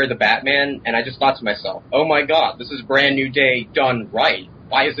Beware the Batman, and I just thought to myself, oh my god, this is Brand New Day done right.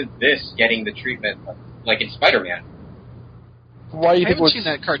 Why isn't this getting the treatment like in Spider-Man? Why do you I think haven't seen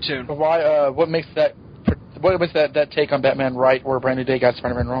that cartoon. Why? What makes that take on Batman right, where Brand New Day got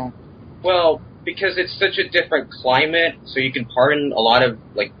Spider-Man wrong? Well, because it's such a different climate, so you can pardon a lot of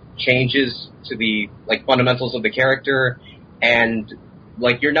changes to the fundamentals of the character. And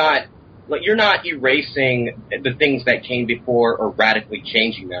you're not erasing the things that came before or radically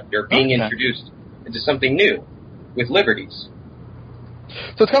changing them. You're being introduced into something new with liberties.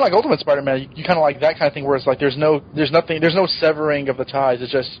 So it's kind of like Ultimate Spider-Man. You kind of like that kind of thing, where it's like there's no severing of the ties.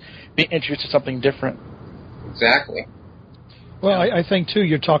 It's just being introduced to something different. Exactly. Well, I think too.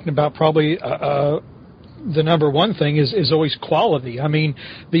 You're talking about probably the number one thing is always quality. I mean,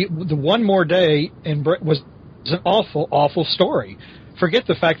 the One More Day was an awful story. Forget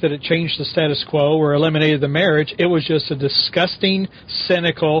the fact that it changed the status quo or eliminated the marriage. It was just a disgusting,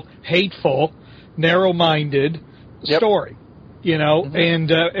 cynical, hateful, narrow-minded story.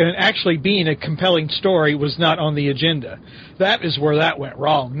 And actually being a compelling story was not on the agenda. That is where that went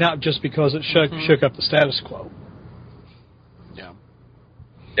wrong, not just because it shook up the status quo. Yeah.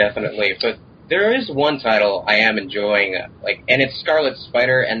 Definitely. But there is one title I am enjoying, and it's Scarlet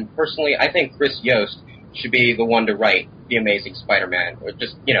Spider, and personally I think Chris Yost should be the one to write The Amazing Spider-Man, or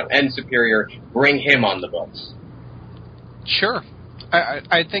just, end Superior, bring him on the books. Sure.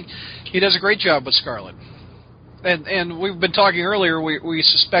 I think he does a great job with Scarlet. And we've been talking earlier, we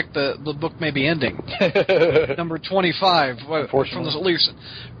suspect the book may be ending. Number 25, from the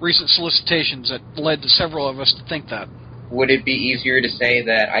recent solicitations that led to several of us to think that. Would it be easier to say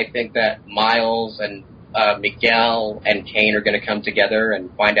that I think that Miles and Miguel and Kane are going to come together and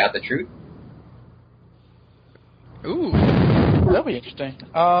find out the truth? Ooh. That'll be interesting.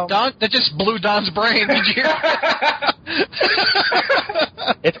 Don, that just blew Don's brain. Did you hear?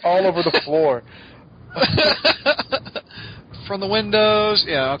 It's all over the floor. From the windows,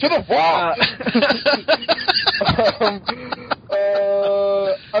 yeah. Okay. To the wall.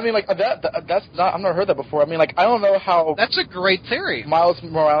 I mean, that's not. I've never heard that before. I mean, I don't know how. That's a great theory. Miles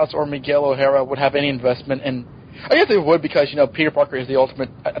Morales or Miguel O'Hara would have any investment in. I guess they would, because Peter Parker is the ultimate.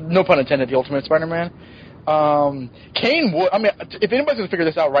 No pun intended. The ultimate Spider-Man. Kane would. I mean, if anybody's going to figure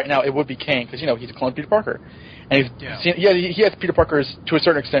this out right now, it would be Kane, because he's a clone of Peter Parker, and he has Peter Parker's, to a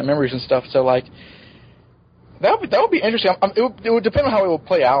certain extent, memories and stuff. So that would be interesting. It would depend on how it would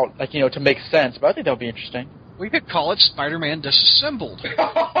play out, to make sense. But I think that would be interesting. We could call it Spider-Man Disassembled.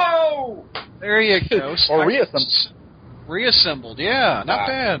 Oh, there you go. Or reassembled. Reassembled, yeah, not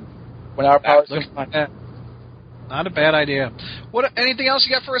bad. When our powers combine. Not a bad idea. Anything else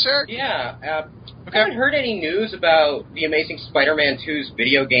you got for us, Eric? Yeah. Okay. I haven't heard any news about the Amazing Spider-Man 2's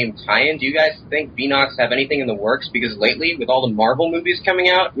video game tie-in. Do you guys think Beanox have anything in the works? Because lately, with all the Marvel movies coming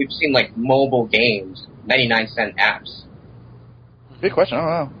out, we've seen, like, mobile games, 99-cent apps. Good question. I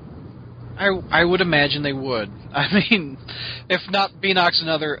don't know. I would imagine they would. I mean, if not Beanox,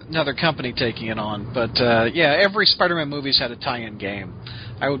 another company taking it on. But, yeah, every Spider-Man movie's had a tie-in game.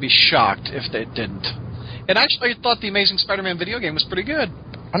 I would be shocked if they didn't. And actually, I thought the Amazing Spider-Man video game was pretty good.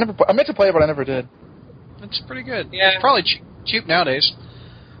 I meant to play it, but I never did. It's pretty good. Yeah. It's probably cheap nowadays.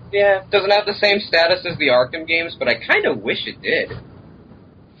 Yeah, doesn't have the same status as the Arkham games, but I kind of wish it did.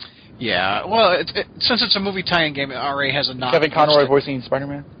 Yeah, well, since it's a movie tie-in game, it already has a knock. Kevin Conroy voicing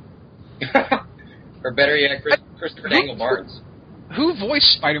Spider-Man? Or better yet, Christopher Dangle Barnes. Who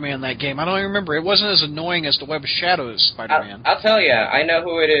voiced Spider-Man in that game? I don't even remember. It wasn't as annoying as the Web of Shadows Spider-Man. I'll tell you, I know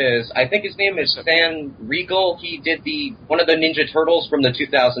who it is. I think his name is Sam Riegel. He did one of the Ninja Turtles from the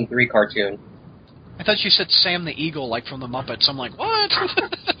 2003 cartoon. I thought you said Sam the Eagle, like from the Muppets. I'm like, what?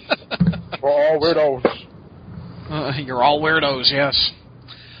 We're all weirdos. You're all weirdos, yes.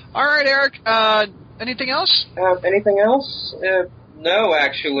 All right, Eric. Anything else? Anything else? No,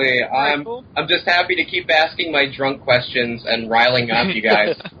 actually. I'm just happy to keep asking my drunk questions and riling up you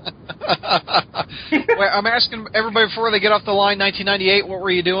guys. Well, I'm asking everybody before they get off the line, 1998, what were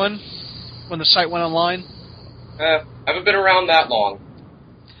you doing when the site went online? I haven't been around that long.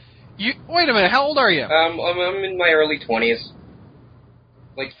 Wait a minute, how old are you? I'm in my early 20s.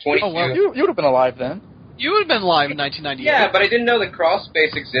 Like 22. Oh, well, you would have been alive then. You would have been live in 1998. Yeah, but I didn't know that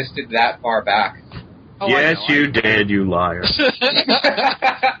CrawlSpace existed that far back. Oh, yes, you did, you liar.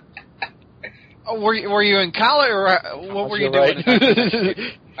 Were you in college, or what were you doing?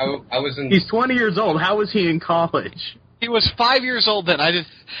 I was in... He's 20 years old. How was he in college? He was 5 years old then. I did.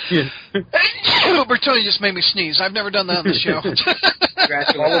 Yeah. Bertoni just made me sneeze. I've never done that on the show.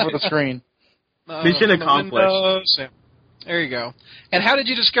 All over the screen. Mission accomplished. There you go. And how did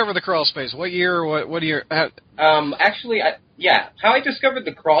you discover the crawl space? What year? What year? Actually, how I discovered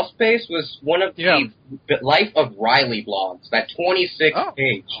the crawl space was one of the Life of Riley blogs, that 26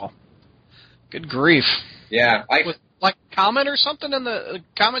 page. Oh. Good grief. Yeah. Like comment or something in the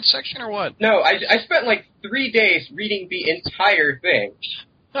comment section or what? No, I spent like 3 days reading the entire thing.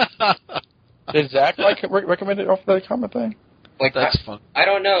 Did Zach recommend it off the comment thing? Like, that's fun. I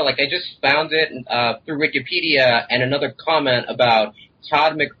don't know. Like, I just found it through Wikipedia and another comment about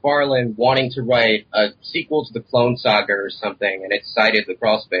Todd McFarlane wanting to write a sequel to the Clone Saga or something, and it cited the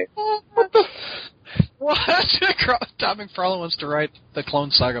crawlspace. What the? What? Todd McFarlane wants to write the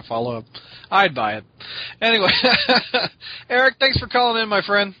Clone Saga follow-up. I'd buy it. Anyway, Eric, thanks for calling in, my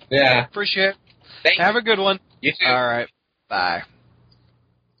friend. Yeah. Appreciate it. Thanks. Have a good one. You too. All right. Bye.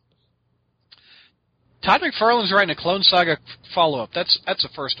 Todd McFarlane's writing a Clone Saga follow-up. That's the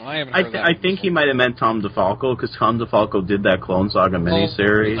first one. I haven't heard of that. I think he might have meant Tom DeFalco, because Tom DeFalco did that Clone Saga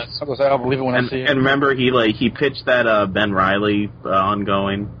miniseries. I'll believe it when I see it. And remember, he pitched that Ben Reilly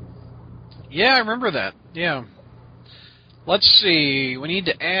ongoing. Yeah, I remember that. Yeah. Let's see. We need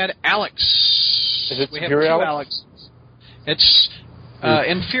to add Alex. Is it we have Superior two Alex? It's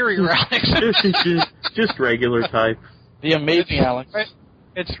Inferior Alex. just regular type. The amazing Alex.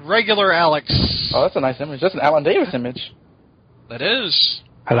 It's regular Alex. Oh, that's a nice image. That's an Alan Davis image. That is.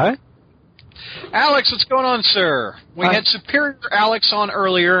 Hello? Alex, what's going on, sir? We had Superior Alex on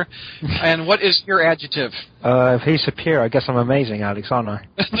earlier, and what is your adjective? If he's superior, I guess I'm amazing, Alex, aren't I?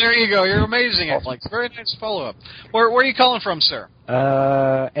 There you go. You're amazing, Alex. Very nice follow-up. Where are you calling from, sir?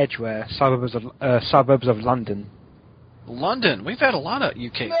 Edgware, suburbs of London. London. We've had a lot of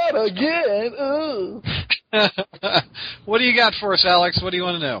UK. Not again. Ooh. What do you got for us, Alex? What do you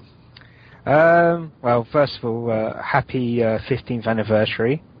want to know? Well, first of all, happy 15th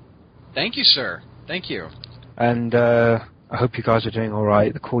anniversary. Thank you, sir. Thank you. And I hope you guys are doing all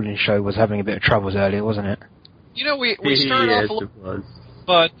right. The call-in show was having a bit of troubles earlier, wasn't it? You know, we started off a little,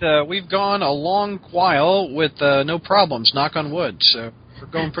 but we've gone a long while with no problems, knock on wood, so we're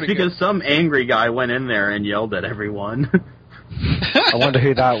going pretty good. Because some angry guy went in there and yelled at everyone. I wonder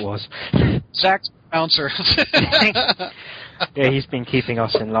who that was. Zach's bouncer. Yeah, he's been keeping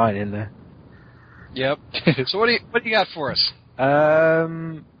us in line in there. Yep. So what do you got for us?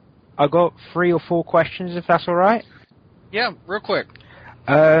 I got 3 or 4 questions, if that's all right. Yeah, real quick.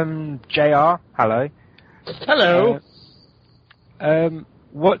 JR, hello. Hello.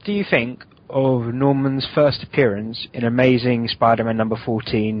 What do you think of Norman's first appearance in Amazing Spider-Man number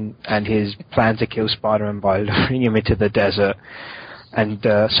 14 and his plan to kill Spider-Man by luring him into the desert and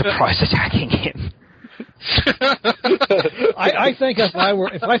surprise attacking him? I think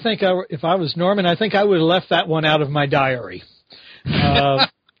if I was Norman, I think I would have left that one out of my diary. That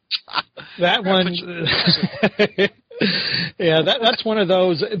one, yeah, that's one of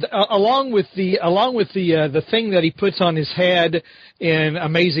those. Along with the thing that he puts on his head in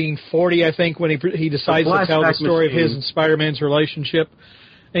Amazing 40, I think, when he decides to tell the story of his and Spider-Man's relationship.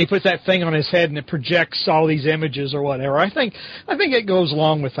 And he puts that thing on his head and it projects all these images or whatever. I think it goes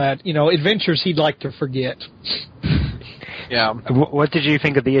along with that. Adventures he'd like to forget. Yeah. What did you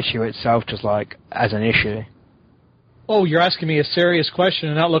think of the issue itself, just like as an issue? Oh, you're asking me a serious question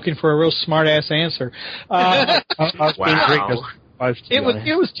and not looking for a real smart-ass answer. Wow. It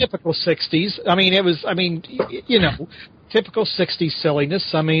was typical 60s. Typical 60s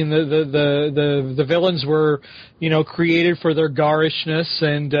silliness. I mean, the villains were, created for their garishness,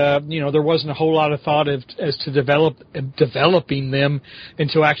 and there wasn't a whole lot of thought as to developing them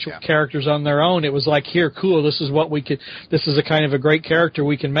into actual characters on their own. It was like, here, cool. This is a kind of a great character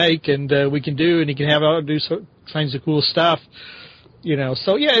we can make, and we can do, and he can do kinds of cool stuff.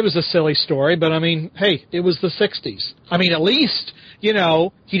 So yeah, it was a silly story, but I mean, hey, it was the 60s. I mean, at least, he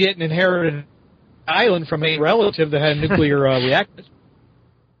didn't inherit an island from a relative that had a nuclear reactor.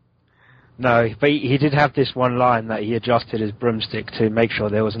 No, but he did have this one line that he adjusted his broomstick to make sure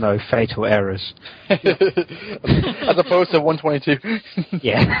there was no fatal errors. As opposed to 122.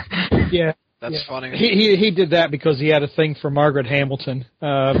 Yeah. Yeah. That's funny. He did that because he had a thing for Margaret Hamilton.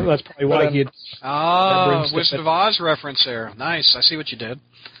 That's probably why he had... Oh, Wizard of Oz reference there. Nice. I see what you did.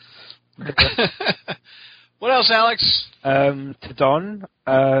 What else, Alex? To Don.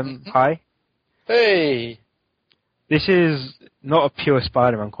 Hi. Hey. This is not a pure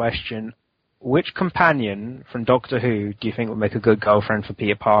Spider-Man question. Which companion from Doctor Who do you think would make a good girlfriend for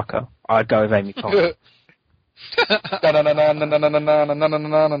Peter Parker? I'd go with Amy Poehler. Okay.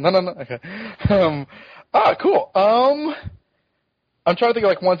 Cool. I'm trying to think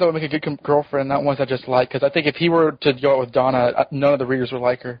of ones that would make a good girlfriend, not ones I just like. Because I think if he were to go out with Donna, none of the readers would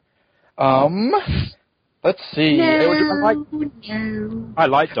like her. Let's see. I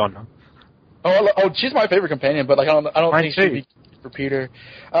like Donna. Oh, she's my favorite companion, but I don't think she'd be for Peter.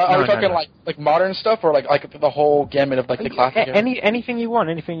 Are we talking like modern stuff or like the whole gamut of the classic? Anything you want.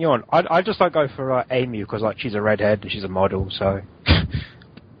 I'd just go for Amy because she's a redhead and she's a model. So.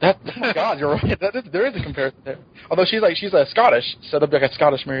 Oh my God, you're right. There is a comparison there. Although she's a Scottish, so there'll be a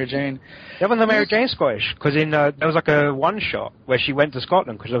Scottish Mary Jane. Yeah, but the Mary Jane's Scottish because there was a one shot where she went to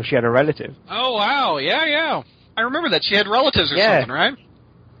Scotland because she had a relative. Oh wow, yeah. I remember that she had relatives or something, right?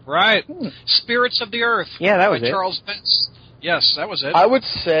 Right. Spirits of the Earth. Yeah, that was it. Charles Vance. Yes, that was it. I would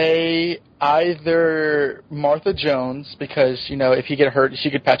say either Martha Jones, because, if he get hurt, she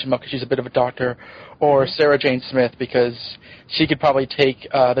could patch him up because she's a bit of a doctor, or Sarah Jane Smith, because she could probably take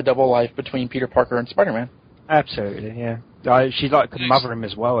the double life between Peter Parker and Spider-Man. Absolutely, yeah. She could mother him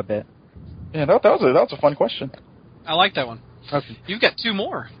as well a bit. Yeah, that was a fun question. I like that one. Okay. You've got two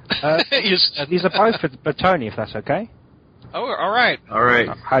more. These are both for Tony, if that's okay. Oh, all right. All right.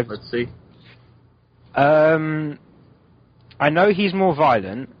 Let's see. I know he's more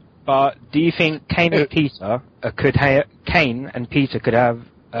violent, but do you think Kane and Peter could have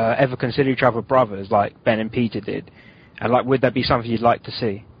ever considered each other brothers like Ben and Peter did? And would that be something you'd like to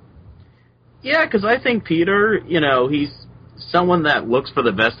see? Yeah, because I think Peter, he's someone that looks for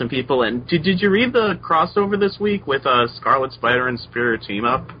the best in people. And did you read the crossover this week with Scarlet Spider and Superior Team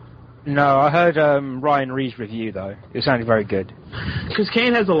Up? No, I heard Ryan Reed's review, though. It sounded very good. Because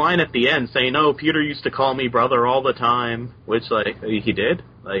Kane has a line at the end saying, "Oh, Peter used to call me brother all the time," which, he did.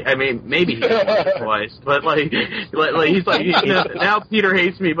 Maybe he did once or twice, but, he's like, now Peter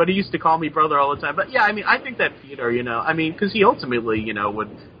hates me, but he used to call me brother all the time. But, yeah, I think that Peter, because he ultimately, would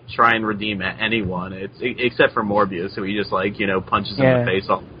try and redeem anyone, except for Morbius, who he just, punches in the face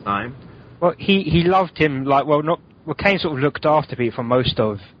all the time. Well, he loved him, Kane sort of looked after Peter for most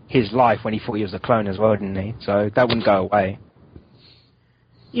of his life when he thought he was a clone as well, didn't he? So that wouldn't go away.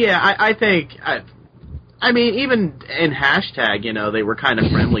 Yeah, I think... even in hashtag, they were kind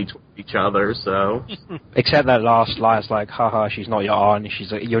of friendly to each other, so... Except that last line is haha, she's not your aunt,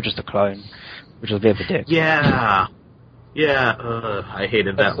 you're just a clone, which was a bit of a dick. Yeah. Yeah, I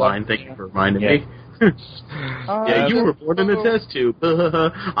hated that line. Thank you for reminding me. Yeah, you were born in a test tube.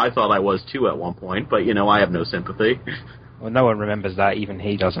 I thought I was too at one point, but I have no sympathy. Well, no one remembers that, even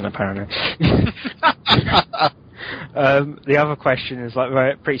he doesn't apparently. The other question is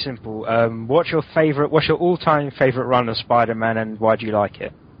pretty simple. What's your all-time favorite run of Spider-Man, and why do you like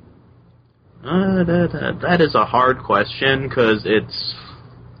it? That is a hard question because it's.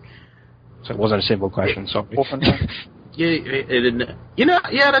 So it wasn't a simple question. Sorry.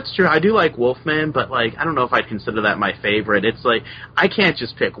 Yeah, that's true. I do like Wolfman, but like I don't know if I'd consider that my favorite. It's like I can't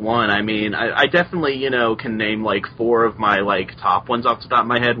just pick one. I mean, I definitely can name like 4 of my like top ones off the top of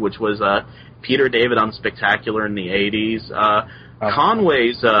my head, which was Peter David on Spectacular in the 80s,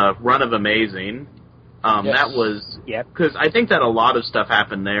 Conway's Run of Amazing. Yes. That was because I think that a lot of stuff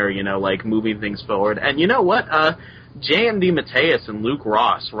happened there. Like moving things forward, and you know what? J.M.D. Mateus and Luke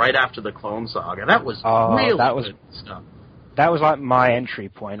Ross right after the Clone Saga. That was really good stuff. That was like my entry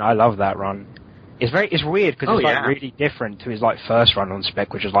point. I love that run. It's weird because it's like really different to his like first run on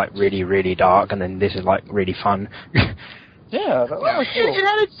Spec, which is like really, really dark, and then this is like really fun. Yeah, that was cool. It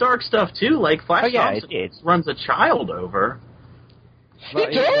had its dark stuff too. Like Flash Thompson runs a child over. He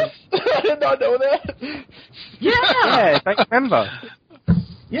does? I did not know that. Yeah, I remember.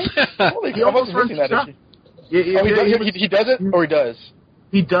 Yeah, holy cow, I wasn't missing that issue. He doesn't, or he does?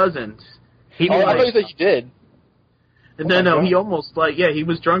 He doesn't. I thought you said he did. No, he almost he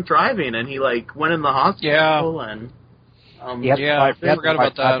was drunk driving and he like went in the hospital and. I forgot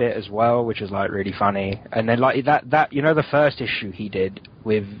about that bit as well, which was like really funny. And then like that the first issue he did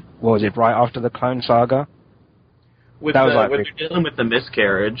with what was it right after the Clone Saga? With dealing with the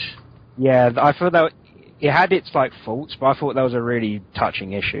miscarriage. Yeah, I thought that it had its like faults, but I thought that was a really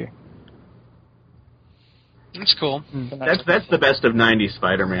touching issue. That's cool. That's the best of '90s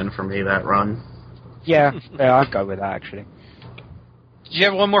Spider-Man for me. That run. Yeah, I'd go with that actually. Do you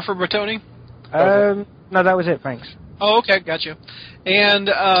have one more for Bertoni? No, that was it. Thanks. Oh, okay, gotcha. And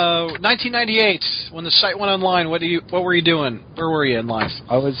 1998, when the site went online, what were you doing? Where were you in life?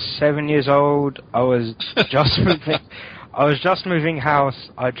 I was 7 years old. I was just moving house.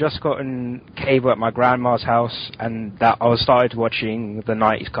 I'd just gotten cable at my grandma's house, and I was started watching the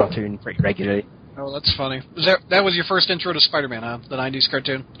 90s cartoon pretty regularly. Oh, that's funny. That was your first intro to Spider-Man, huh? The 90s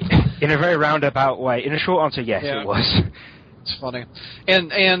cartoon? In a very roundabout way. In a short answer, yes, it was. It's funny.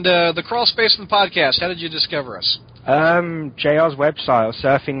 And the Crawl Space and the podcast, how did you discover us? JR's website. I was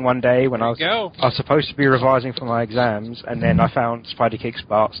surfing one day when I was supposed to be revising for my exams, and then I found Spider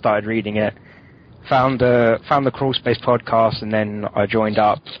Kickstart, started reading it, found the Crawl Space podcast, and then I joined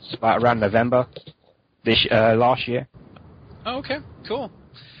up around November last year. Oh, okay, cool.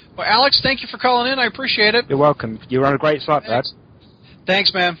 Well, Alex, thank you for calling in. I appreciate it. You're welcome. You're on a great site, Dad.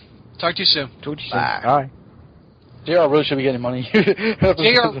 Thanks, man. Talk to you soon. Bye. JR really should be getting money. JR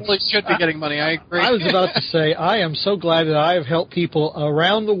really should be getting money. I agree. I was about to say, I am so glad that I have helped people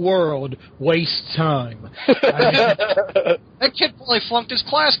around the world waste time. That kid probably flunked his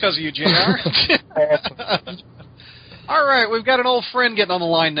class because of you, JR. All right, we've got an old friend getting on the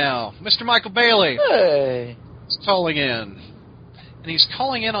line now. Mr. Michael Bailey. Hey. He's calling in. And he's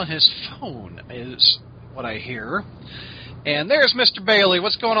calling in on his phone, is what I hear. And there's Mr. Bailey.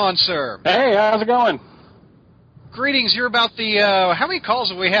 What's going on, sir? Hey, how's it going? Greetings. You're about the, how many calls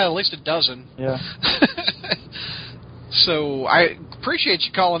have we had? At least a dozen. Yeah. So I appreciate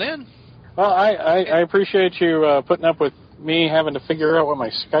you calling in. Well, I appreciate you putting up with me having to figure out what my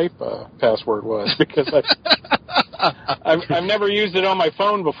Skype password was, because I've never used it on my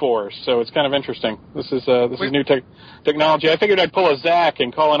phone before, so it's kind of interesting. This is new technology. I figured I'd pull a Zach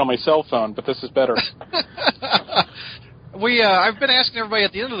and call in on my cell phone, but this is better. I've been asking everybody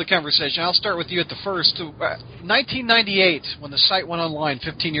at the end of the conversation. I'll start with you at the first. 1998, when the site went online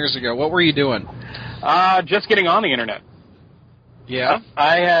 15 years ago, what were you doing? Just getting on the internet. Yeah?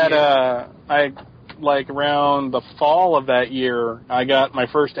 I had, like around the fall of that year, I got my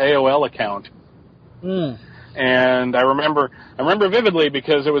first AOL account. And I remember vividly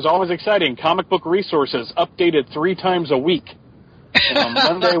because it was always exciting. Comic book resources updated 3 times a week.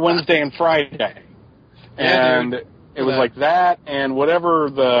 Monday, Wednesday, and Friday. And it was like that, and whatever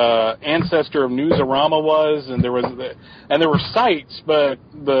the ancestor of Newsarama was, and there were sites, but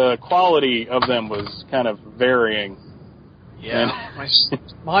the quality of them was kind of varying. Yeah,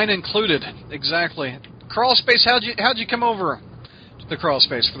 mine included, exactly. Crawl Space, how'd you come over to the Crawl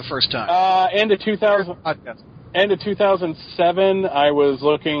Space for the first time? End of 2007, I was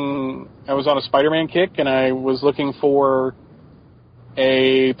on a Spider-Man kick, and I was looking for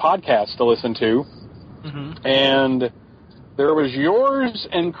a podcast to listen to. Mm-hmm. And there was yours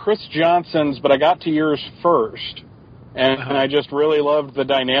and Chris Johnson's, but I got to yours first. And I just really loved the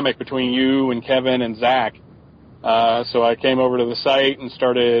dynamic between you and Kevin and Zach. So I came over to the site and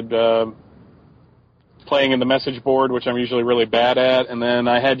started playing in the message board, which I'm usually really bad at. And then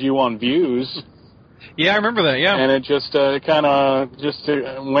I had you on Views. Yeah, I remember that, yeah. And it just kind of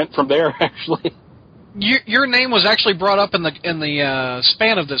went from there, actually. Your name was actually brought up in the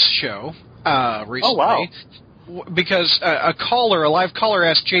span of this show. Recently. Oh, wow. because a live caller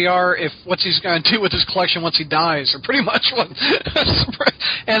asked JR if what's he's going to do with his collection once he dies, or pretty much what.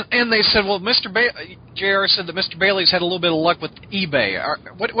 and they said, well, JR said that Mr. Bailey's had a little bit of luck with eBay.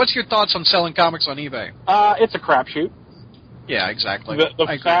 What's your thoughts on selling comics on eBay? It's a crapshoot. Yeah, exactly.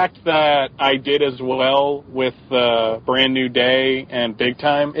 The fact that I did as well with Brand New Day and Big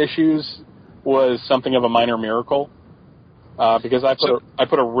Time issues was something of a minor miracle. Because I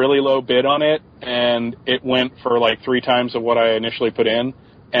put a really low bid on it, and it went for like 3 times of what I initially put in,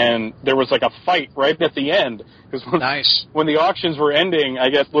 and there was like a fight right at the end. Because when the auctions were ending, I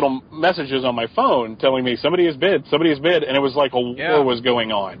get little messages on my phone telling me somebody has bid, and it was like a war was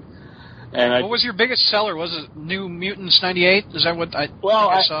going on. And what was your biggest seller? Was it New Mutants 98? Is that what I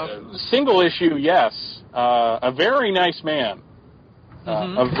saw? Single issue, yes. A very nice man,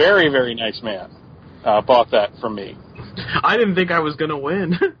 a very, very nice man, bought that from me. I didn't think I was going to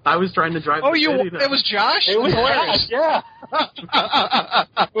win. I was trying to drive. Oh, it was Josh? It was Josh, yeah.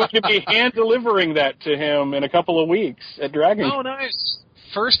 We're going to be hand delivering that to him in a couple of weeks at Dragon. Oh, nice.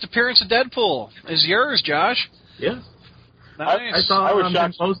 First appearance of Deadpool is yours, Josh. Yeah. Nice. I saw him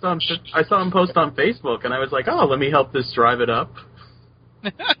post on Facebook, and I was like, oh, let me help this drive it up.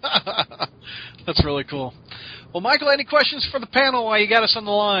 That's really cool. Well, Michael, any questions for the panel while you got us on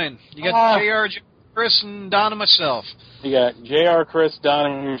the line? You got JR, Chris, and Don and myself. You got JR, Chris,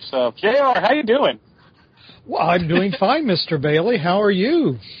 Don, and yourself. JR, how you doing? Well, I'm doing fine, Mr. Bailey. How are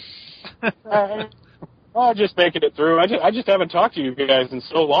you? Just making it through. I just haven't talked to you guys in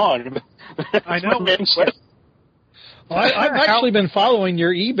so long. I know. Well, I've actually been following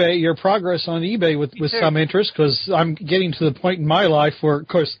your progress on eBay with some interest, because I'm getting to the point in my life where, of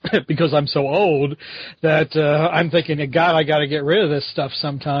course, because I'm so old, that I'm thinking, God, I got to get rid of this stuff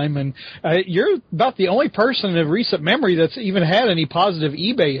sometime. And you're about the only person in recent memory that's even had any positive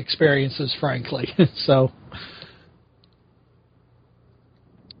eBay experiences, frankly. So.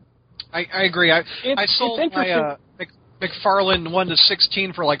 I agree. I sold my McFarlane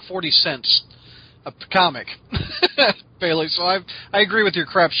 1-16 for like 40 cents. A comic, Bailey. So I agree with your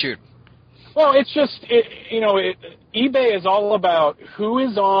crapshoot. Well, it's just eBay is all about who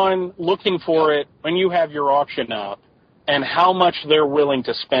is on looking for it when you have your auction up, and how much they're willing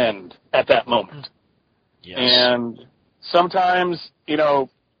to spend at that moment. Yes. And sometimes,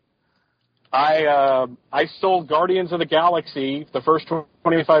 I sold Guardians of the Galaxy, the first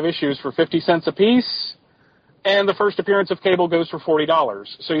 25 issues, for 50 cents a piece, and the first appearance of Cable goes for $40.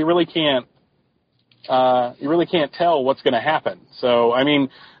 So you really can't tell what's going to happen. So, I mean,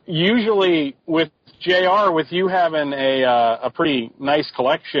 usually with JR, with you having a pretty nice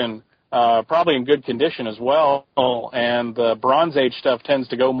collection, probably in good condition as well, and the Bronze Age stuff tends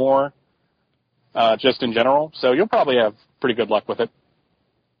to go more, just in general. So you'll probably have pretty good luck with it.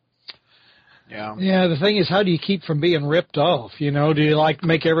 Yeah. Yeah, the thing is, how do you keep from being ripped off? Do you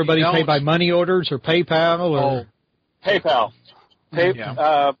make everybody pay by money orders or PayPal or PayPal?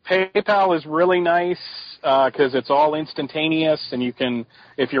 PayPal is really nice because it's all instantaneous, and you can,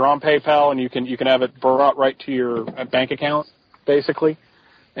 if you're on PayPal, and you can have it brought right to your bank account, basically,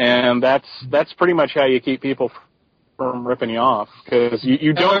 and that's pretty much how you keep people from ripping you off, because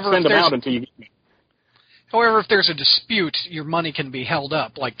you don't send them out until you get them. However, if there's a dispute, your money can be held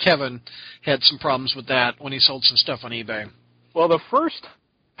up. Like Kevin had some problems with that when he sold some stuff on eBay. Well, the first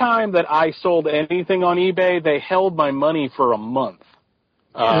time that I sold anything on eBay, they held my money for a month.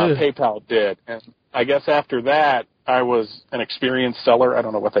 PayPal did. And I guess after that, I was an experienced seller. I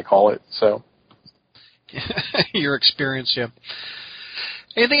don't know what they call it. So, your experience, yeah.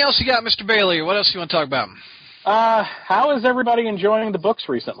 Anything else you got, Mr. Bailey? What else do you want to talk about? How is everybody enjoying the books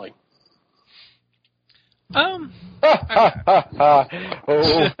recently? I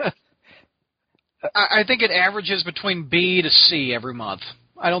think it averages between B to C every month.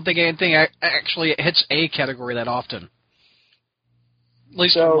 I don't think anything actually hits A category that often. At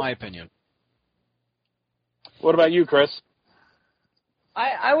least in my opinion. What about you, Chris?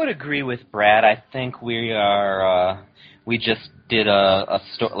 I would agree with Brad. I think we are. We just did a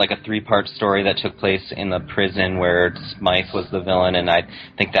 3-part story that took place in the prison where Smythe was the villain, and I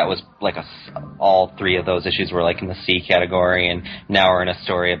think that was all 3 of those issues were in the C category, and now we're in a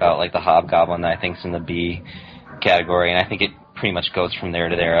story about the Hobgoblin that I think's in the B category, and I think it pretty much goes from there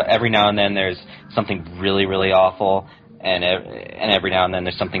to there. Every now and then there's something really, really awful, and every now and then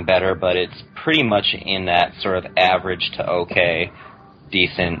there's something better, but it's pretty much in that sort of average to okay,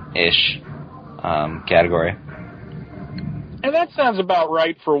 decent-ish category. And that sounds about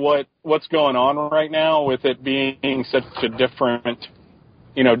right for what's going on right now, with it being such a different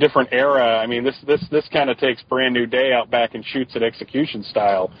era. I mean, this kind of takes Brand New Day out back and shoots at execution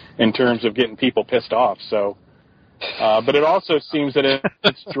style in terms of getting people pissed off. So But it also seems that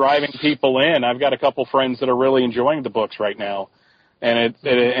it's driving people in. I've got a couple friends that are really enjoying the books right now, and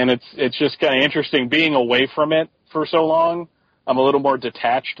it's just kind of interesting being away from it for so long. I'm a little more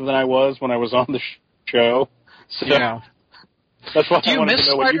detached than I was when I was on the show. So Yeah. that's why Do I you wanted miss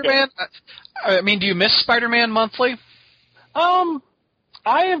to know what you Spider-Man? guys. I mean, do you miss Spider-Man monthly? I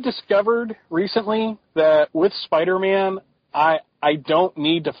have discovered recently that with Spider-Man, I don't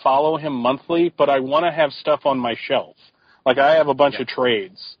need to follow him monthly, but I want to have stuff on my shelf. Like, I have a bunch of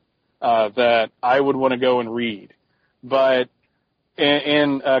trades that I would want to go and read. But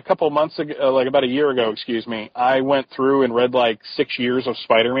in a couple months ago, like about a year ago, I went through and read like 6 years of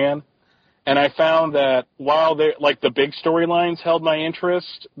Spider-Man. And I found that while like the big storylines held my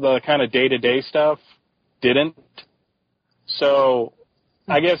interest, the kind of day-to-day stuff didn't. So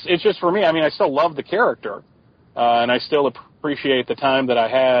I guess it's just for me. I mean, I still love the character, and I still appreciate the time that I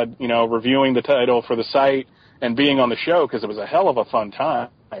had, reviewing the title for the site and being on the show because it was a hell of a fun time.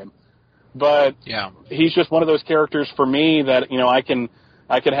 But he's just one of those characters for me that,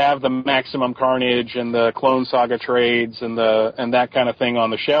 I could have the Maximum Carnage and the Clone Saga trades and that kind of thing on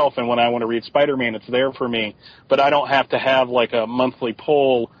the shelf, and when I want to read Spider-Man, it's there for me. But I don't have to have like a monthly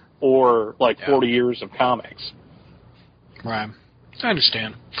pull or like 40 years of comics. Right. I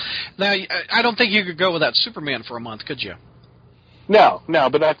understand. Now, I don't think you could go without Superman for a month, could you? No,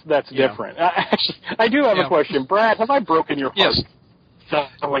 but that's different. I do have a question. Brad, have I broken your heart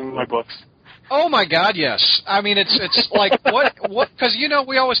selling my books? Oh my God, yes. I mean, it's like what? Because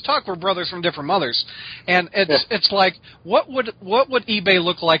we always talk we're brothers from different mothers, and it's like what would eBay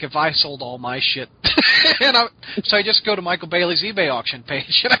look like if I sold all my shit? So I just go to Michael Bailey's eBay auction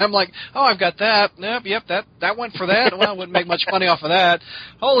page, and I'm like, oh, I've got that. Yep, that went for that. Well, I wouldn't make much money off of that.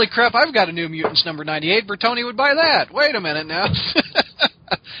 Holy crap, I've got a New Mutants number 98. Bertoni would buy that. Wait a minute now.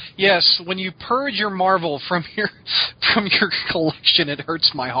 Yes, when you purge your Marvel from your collection, it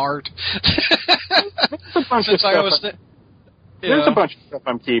hurts my heart. There's a bunch of stuff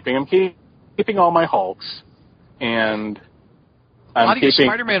I'm keeping. I'm keeping all my Hulks, and I'm keeping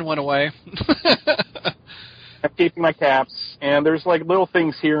Spider-Man went away. I'm keeping my Caps, and there's like little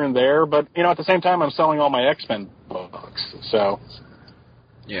things here and there, but at the same time, I'm selling all my X-Men books. So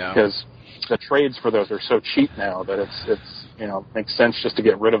because the trades for those are so cheap now that it's makes sense just to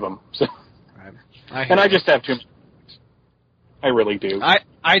get rid of them. So, I just have too much. I really do.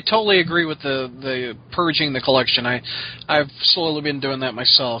 I totally agree with the purging the collection. I've slowly been doing that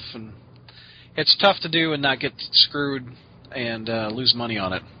myself, and it's tough to do and not get screwed and lose money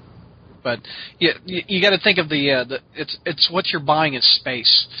on it. But you got to think of it's what you're buying is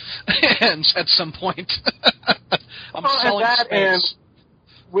space, and at some point, I'm selling space. And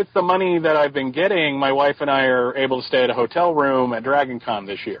with the money that I've been getting, my wife and I are able to stay at a hotel room at DragonCon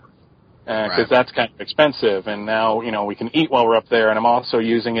this year. Because that's kind of expensive, and now, we can eat while we're up there, and I'm also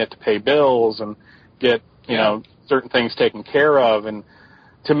using it to pay bills and get, certain things taken care of, and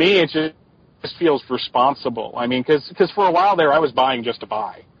to me, it just feels responsible. I mean, because for a while there, I was buying just to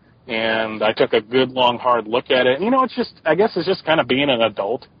buy, and I took a good, long, hard look at it, and, I guess it's just kind of being an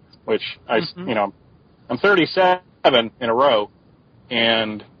adult, which I'm 37 in a row,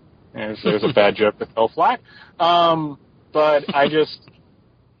 and there's a bad joke that fell flat, but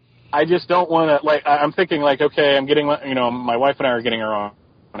I just don't want to, I'm thinking, okay, I'm getting, my wife and I are getting our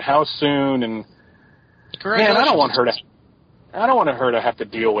own house soon, and, man, I don't want her to have to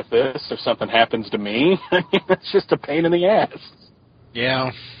deal with this if something happens to me. I mean, it's just a pain in the ass.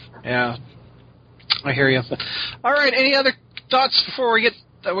 Yeah. I hear you. All right, any other thoughts before we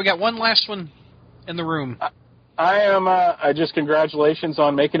got one last one in the room? I just congratulations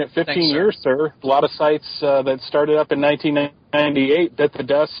on making it 15 years, sir. A lot of sites that started up in 1998 bit the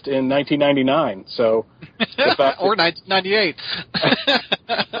dust in 1999. So, or 1998.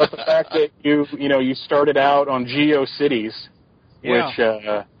 But the fact that you started out on GeoCities,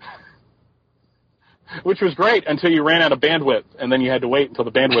 which was great until you ran out of bandwidth, and then you had to wait until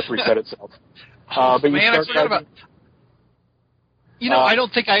the bandwidth reset itself. But man, I forgot about. I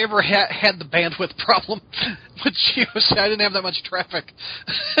don't think I ever had the bandwidth problem with GeoCities. I didn't have that much traffic.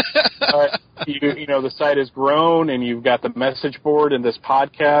 The site has grown, and you've got the message board and this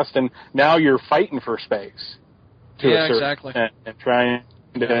podcast, and now you're fighting for space. Exactly. And trying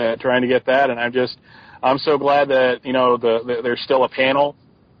to get that, and I'm so glad that there's still a panel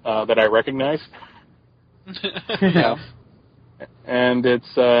that I recognize. Yeah. And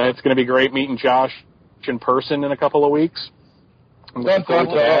it's going to be great meeting Josh in person in a couple of weeks.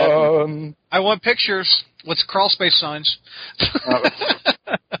 I want pictures with crawl space signs.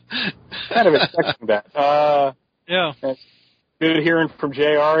 Kind of expecting that. Yeah. Good hearing from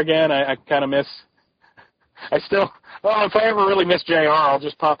JR again. I kind of miss if I ever really miss JR, I'll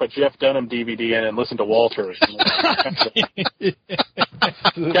just pop a Jeff Dunham DVD in and listen to Walters. Forgot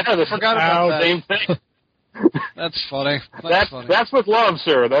about that. Same thing. That's funny. That's with love,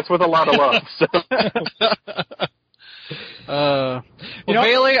 sir. That's with a lot of love. So.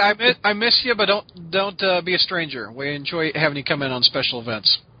 Bailey, I miss you, but don't be a stranger. We enjoy having you come in on special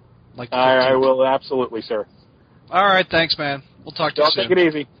events. I will absolutely, sir. All right, thanks, man. We'll talk to you soon. Take it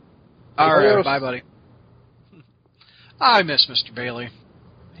easy. All right, bye, buddy. I miss Mr. Bailey.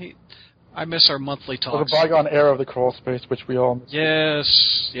 I miss our monthly talks. The bygone era of the crawl space, which we all miss.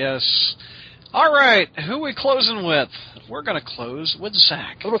 Yes. All right, who are we closing with? We're going to close with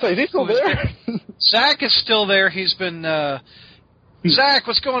Zach. I was going to say, is he still there? Zach is still there. He's been... Zach,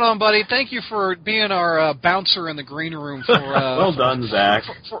 what's going on, buddy? Thank you for being our bouncer in the green room. For well done, Zach.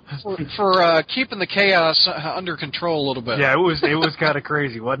 For keeping the chaos under control a little bit. Yeah, it was kind of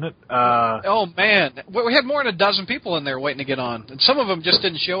crazy, wasn't it? Oh man, we had more than a dozen people in there waiting to get on, and some of them just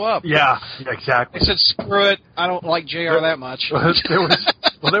didn't show up. Yeah, exactly. They said, "Screw it, I don't like JR that much."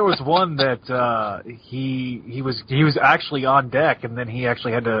 There was one that he was actually on deck, and then he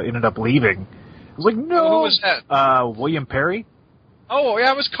actually ended up leaving. I was like, no. Who was that? William Perry. Oh, yeah,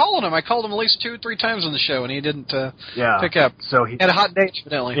 I was calling him. I called him at least 2 or 3 times on the show, and he didn't pick up. So he had a hot date,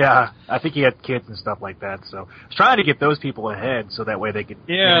 evidently. Yeah, I think he had kids and stuff like that. So I was trying to get those people ahead so that way they could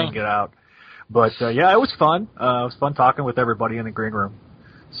get out. But, it was fun. It was fun talking with everybody in the green room.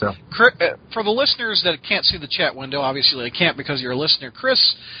 So for the listeners that can't see the chat window, obviously they can't because you're a listener,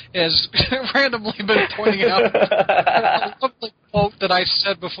 Chris has randomly been pointing out a lovely quote that I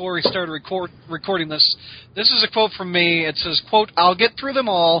said before we started recording this. This is a quote from me. It says, quote, "I'll get through them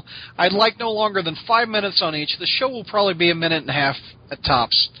all. I'd like no longer than 5 minutes on each. The show will probably be a minute and a half at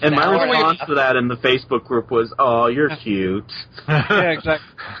tops." And my response to that in the Facebook group was, "Oh, you're cute." Yeah, exactly.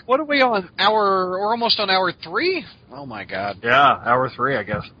 What are we on? We're almost on hour 3? Oh, my God. Yeah, hour 3, I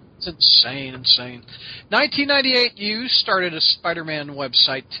guess. It's insane. 1998, you started a Spider-Man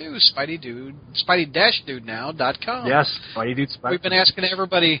website, too, Spidey-Dude now.com. Yes, Spidey-Dude. We've been asking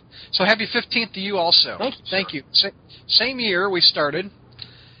everybody, so happy 15th to you also. Thank you. Same year we started.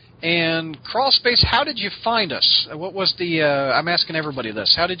 And Crawlspace, how did you find us? What was the, I'm asking everybody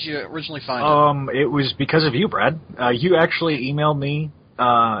this, how did you originally find it? It was because of you, Brad. You actually emailed me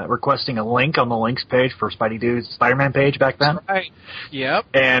requesting a link on the links page for Spidey Dude's Spider-Man page back then. That's right. Yep.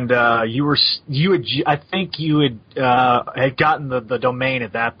 And I think you had gotten the domain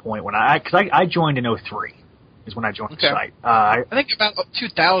at that point when I joined in 2003 is when I joined the site. I think about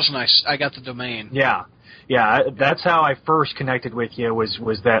 2000 I got the domain. Yeah. Yeah, that's how I first connected with you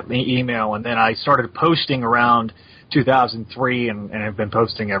was that email, and then I started posting around 2003 and have been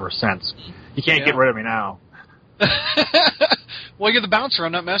posting ever since. You can't get rid of me now. Well, you're the bouncer.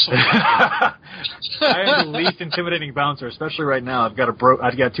 I'm not messing with you. I am the least intimidating bouncer, especially right now. I've got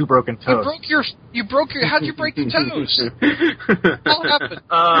 2 broken toes. How'd you break the toes? What happened?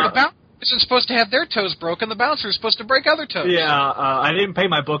 The bouncer isn't supposed to have their toes broken. The bouncer is supposed to break other toes. Yeah, I didn't pay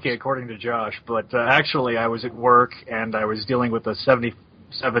my bookie according to Josh, but actually I was at work and I was dealing with a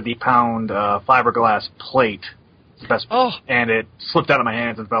 70-pound fiberglass plate, and it slipped out of my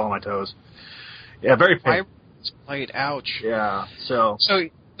hands and fell on my toes. Yeah, very painful. Plate, ouch. Yeah, so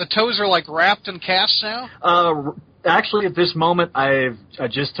the toes are like wrapped in casts now? Actually, at this moment, I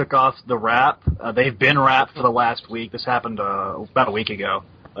just took off the wrap. They've been wrapped for the last week. This happened about a week ago,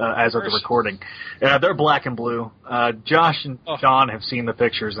 as of the recording. They're black and blue. Josh and John have seen the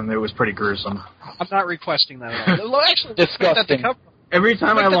pictures, and it was pretty gruesome. I'm not requesting that at all. Actually, disgusting. Every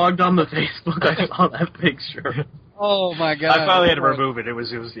time I logged on the Facebook, I saw that picture. Oh my God! I finally had to remove it. It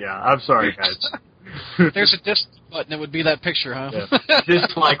was I'm sorry, guys. There's a dislike button. It would be that picture, huh? Yeah.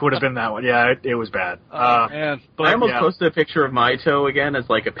 Dislike would have been that one. Yeah, it was bad. Man. But I almost posted a picture of my toe again as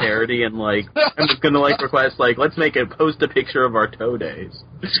like a parody, and like I'm just gonna request let's post a picture of our toe days.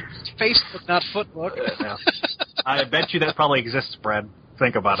 Facebook, not Footbook. Yeah. I bet you that probably exists, Brad.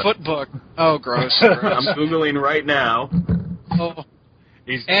 Think about it. Footbook. Oh, gross. I'm Googling right now. Oh.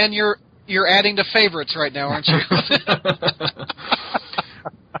 And you're adding to favorites right now, aren't you?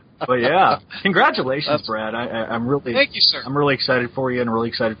 But yeah, congratulations, Brad. I'm really thank you, sir. I'm really excited for you and really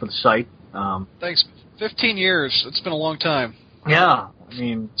excited for the site. Thanks. 15 years. It's been a long time. Yeah, I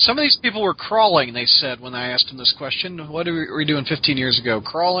mean, some of these people were crawling. They said when I asked them this question, "What were we doing 15 years ago?"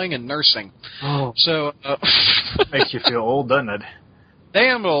 Crawling and nursing. Oh, so makes you feel old, doesn't it?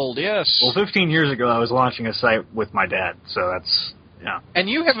 Damn old, yes. Well, 15 years ago, I was launching a site with my dad, so that's And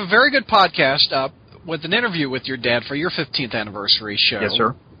you have a very good podcast up with an interview with your dad for your 15th anniversary show. Yes,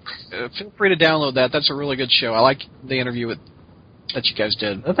 sir. Feel free to download that. That's a really good show. I like the interview that you guys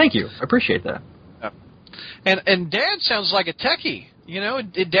did. Thank you. I appreciate that. And Dad sounds like a techie. You know,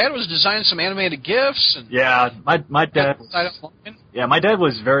 Dad was designing some animated GIFs. And yeah, my dad. Yeah, my dad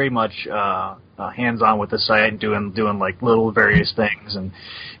was very much hands-on with the site and doing like little various things, and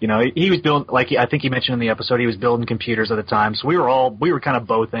you know, he was building, like I think he mentioned in the episode, he was building computers at the time. So we were kind of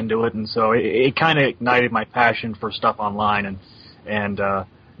both into it, and so it kind of ignited my passion for stuff online, and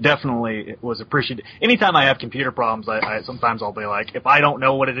definitely it was appreciated. Anytime I have computer problems, I sometimes I'll be like, if I don't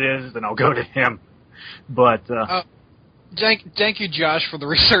know what it is, then I'll go to him. But Thank you, Josh, for the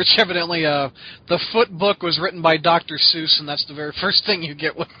research. Evidently, the Foot book was written by Dr. Seuss, and that's the very first thing you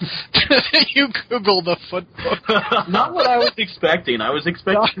get when you Google the Foot book. Not what I was expecting. I was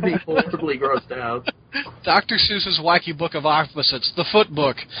expecting to be horribly grossed out. Dr. Seuss's Wacky Book of Opposites, the Foot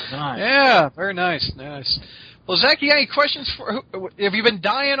book. Nice. Yeah, very nice. Well, Zach, you got any questions? Have you been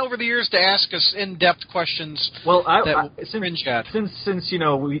dying over the years to ask us in-depth questions? Well, since you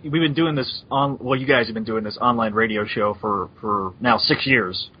know we've been doing this you guys have been doing this online radio show for now 6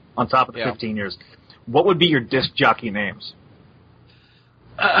 years on top of the 15 years. What would be your disc jockey names?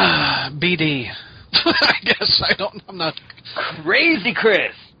 BD. I guess I'm not Crazy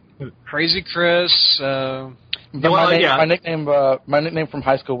Chris. Crazy Chris. My nickname from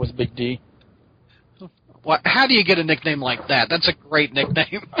high school was Big D. How do you get a nickname like that? That's a great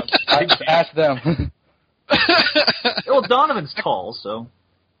nickname. I asked them. Well, Donovan's tall, so.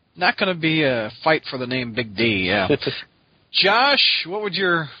 Not going to be a fight for the name Big D, yeah. Josh, what would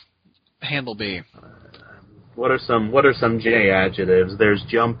your handle be? What are some J adjectives? There's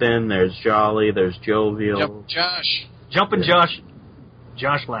jumpin', there's jolly, there's jovial. Jumpin' Josh.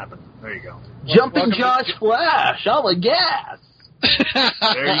 Josh Lappin. There you go. Jumpin' Josh Flash. I'm a gas.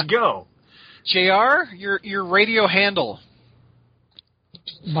 There you go. JR, your radio handle.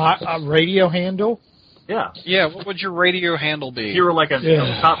 My radio handle? Yeah. Yeah, what would your radio handle be? You were like a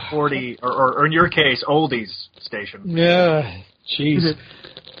top 40, or in your case, oldies station. Yeah, jeez.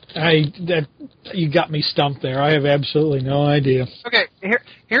 You got me stumped there. I have absolutely no idea. Okay,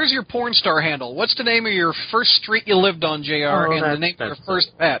 here's your porn star handle. What's the name of your first street you lived on, JR, and the name of your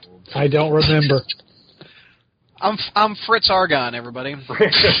first pet? I don't remember. I'm Fritz Argon, everybody.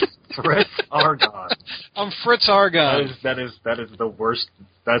 Fritz Argon. I'm Fritz Argon. That is the worst.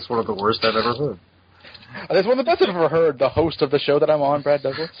 That's one of the worst I've ever heard. That's one of the best I've ever heard. The host of the show that I'm on, Brad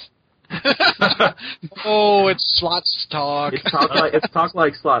Douglas. Oh, it's Slots Talk. It's talk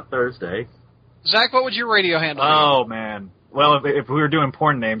like Slot Thursday. Zach, what would your radio handle be? Oh man. Well, if we were doing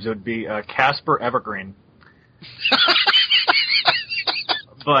porn names, it would be Casper Evergreen.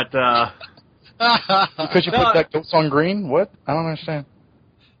 But because you put that goats on green? What? I don't understand.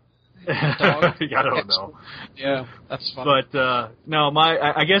 I don't know. Yeah, that's fun. But no,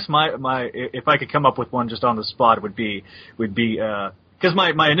 I guess my if I could come up with one just on the spot would be because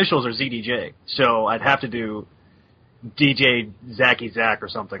my initials are ZDJ, so I'd have to do DJ Zacky Zach or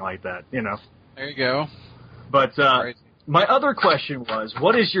something like that, you know. There you go. But my other question was,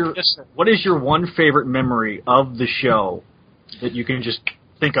 what is your one favorite memory of the show that you can just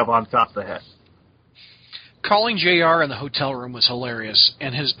think of on top of the head? Calling JR in the hotel room was hilarious,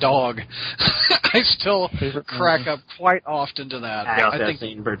 and his dog. I still crack up quite often to that. I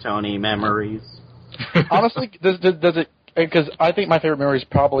think Bertoni memories. Honestly, does it? Because I think my favorite memory is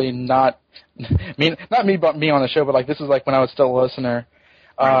probably not me, but me on the show. But like this is like when I was still a listener.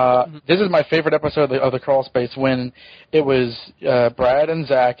 This is my favorite episode of the Crawl Space when it was Brad and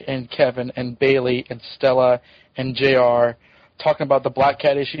Zach and Kevin and Bailey and Stella and JR talking about the Black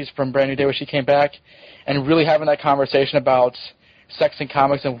Cat issues from Brand New Day when she came back, and really having that conversation about sex and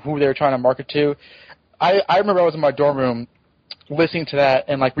comics and who they were trying to market to. I remember I was in my dorm room listening to that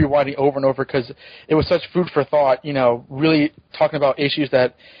and like rewinding over and over because it was such food for thought, you know, really talking about issues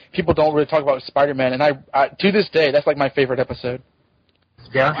that people don't really talk about with Spider-Man. And I to this day, that's like my favorite episode.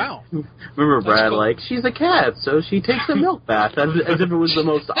 Yeah. Wow. Remember Brad, cool. Like, she's a cat, so she takes a milk bath, as if it was the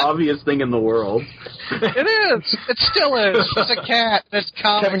most obvious thing in the world. It is. It still is. She's a cat. That's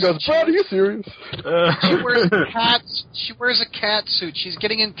comics. Kevin goes, Brad, are you serious? She wears a cat suit. She's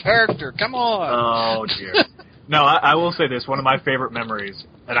getting in character. Come on. Oh, dear. No, I will say this. One of my favorite memories,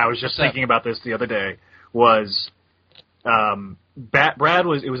 and I was just thinking about this the other day, was Brad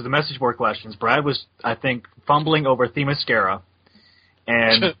was, it was the message board questions. Brad was, I think, fumbling over Themyscira.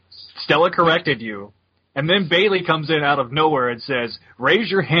 And Stella corrected you, and then Bailey comes in out of nowhere and says, "Raise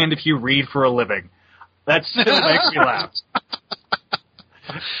your hand if you read for a living." That still makes me laugh.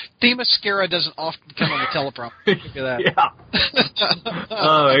 Themyscira doesn't often come on the teleprompter. Look at that. Yeah.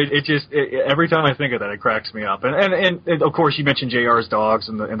 Every time I think of that, it cracks me up. And of course, you mentioned JR's dogs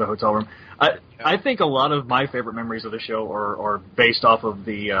in the hotel room. I think a lot of my favorite memories of the show are based off of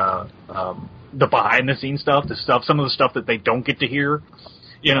the behind the scenes stuff, some of the stuff that they don't get to hear.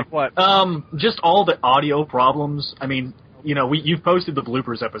 You know what? Just all the audio problems. I mean, you know, you've posted the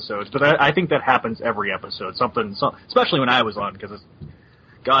bloopers episodes, but I think that happens every episode. Especially when I was on, because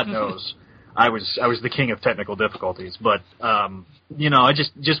God knows I was the king of technical difficulties. But you know, I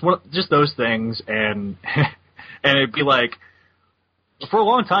just those things, and it'd be like, for a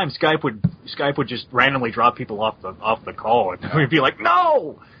long time, Skype would just randomly drop people off the call, and we'd be like,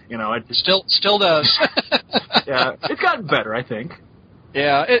 no, you know, it still does. Yeah, it's gotten better, I think.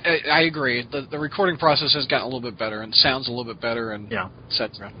 Yeah, I agree. The recording process has gotten a little bit better, and sounds a little bit better, and et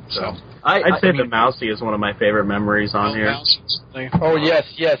cetera. So I'd say the Mousy is one of my favorite memories on here. Oh yes.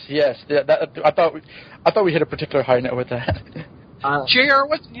 I thought we hit a particular high note with that. JR,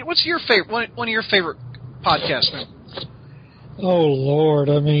 what's your favorite one of your favorite podcast memories? Oh Lord,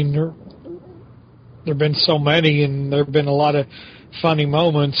 I mean there've been so many, and there've been a lot of funny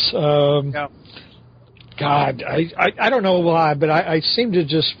moments. God, I don't know why, but I seem to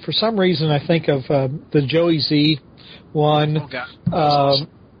just, for some reason, I think of the Joey Z one.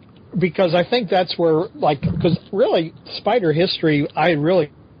 Because I think that's where, because really, Spider history, I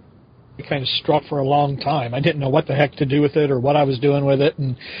really kind of struck for a long time. I didn't know what the heck to do with it or what I was doing with it,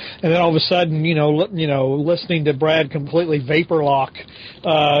 and then all of a sudden, listening to Brad completely vapor lock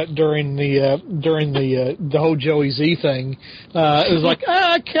during the whole Joey Z thing, it was like,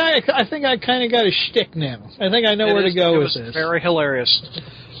 okay, I think I kind of got a shtick now. I think I know where to go with this. It was very hilarious.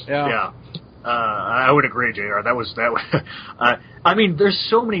 Yeah. I would agree, JR. That was. I mean, there's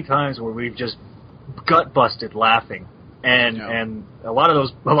so many times where we've just gut busted laughing. And a lot of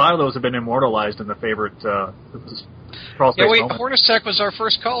those have been immortalized in the favorite Crawl Space moment. Hornacek was our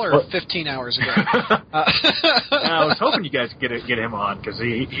first caller 15 hours ago. I was hoping you guys could get him on, because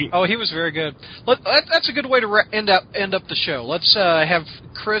he was very good. That's a good way to end up the show. Let's have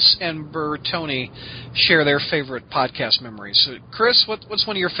Chris and Bertoni share their favorite podcast memories. So, Chris, what's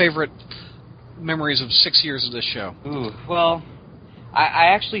one of your favorite memories of 6 years of this show? Ooh, well, I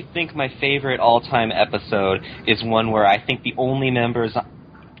actually think my favorite all-time episode is one where I think the only members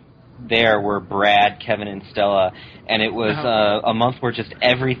there were Brad, Kevin, and Stella, and it was a month where just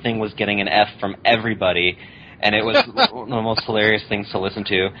everything was getting an F from everybody, and it was one of the most hilarious things to listen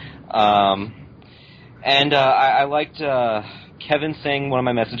to. And I liked Kevin saying one of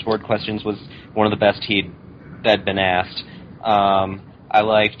my message board questions was one of the best that'd been asked. I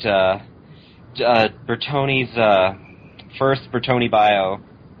liked Bertoni's first Bertoni bio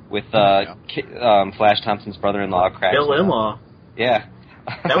with Flash Thompson's brother-in-law. Bill-in-law. Yeah.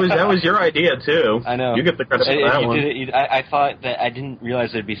 That was your idea too. I know. You get the credit for that one. I thought that I didn't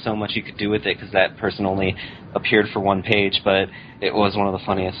realize there'd be so much you could do with it, because that person only appeared for one page, but it was one of the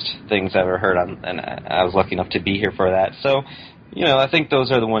funniest things I ever heard, and I was lucky enough to be here for that. So, I think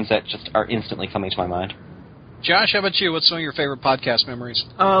those are the ones that just are instantly coming to my mind. Josh, how about you? What's some of your favorite podcast memories?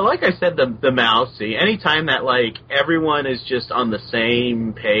 Like I said, the Mousy. Anytime that, everyone is just on the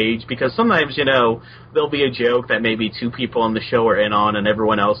same page, because sometimes, there'll be a joke that maybe two people on the show are in on, and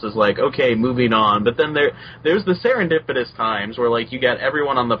everyone else is like, okay, moving on. But then there's the serendipitous times where, you got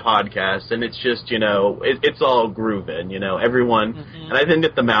everyone on the podcast, and it's just, it's all grooving, everyone. Mm-hmm. And I think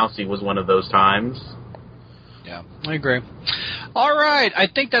that the Mousy was one of those times. Yeah, I agree. All right, I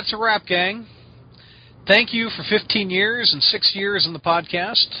think that's a wrap, gang. Thank you for 15 years and 6 years in the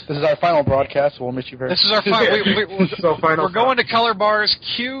podcast. This is our final broadcast. We'll miss you very much. This is our final. We're going to Color Bars.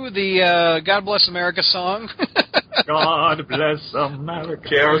 Cue the God Bless America song. God Bless America.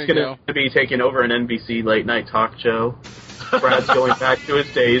 JR's going to be taking over an NBC late night talk show. Brad's going back to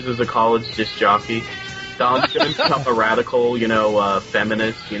his days as a college disc jockey. Don's going to become a radical,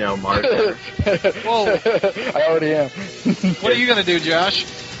 feminist, martyr. Whoa. I already am. What are you going to do, Josh?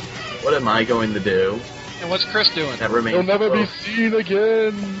 What am I going to do? And what's Chris doing? That remains. He'll never be seen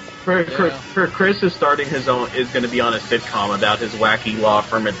again. For Chris is starting is going to be on a sitcom about his wacky law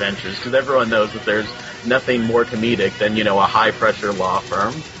firm adventures, because everyone knows that there's nothing more comedic than a high pressure law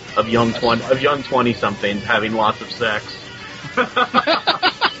firm of young 20-somethings having lots of sex.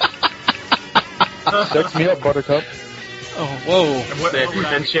 Sex me up, Buttercup. Oh,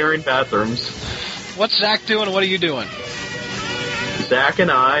 whoa! And sharing bathrooms. What's Zach doing? What are you doing? Zach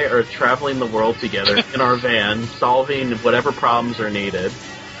and I are traveling the world together in our van, solving whatever problems are needed.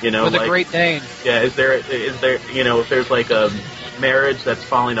 With a Great Dane. Yeah, is there if there's a marriage that's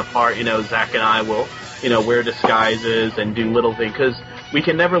falling apart, Zach and I will, wear disguises and do little things, because we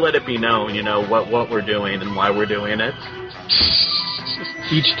can never let it be known, what we're doing and why we're doing it.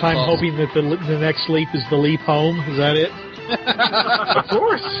 Each time hoping that the next leap is the leap home. Is that it? Of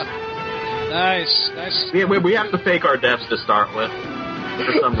course. Nice. Yeah, we have to fake our deaths to start with,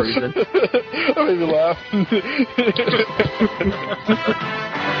 for some reason. That made me laugh.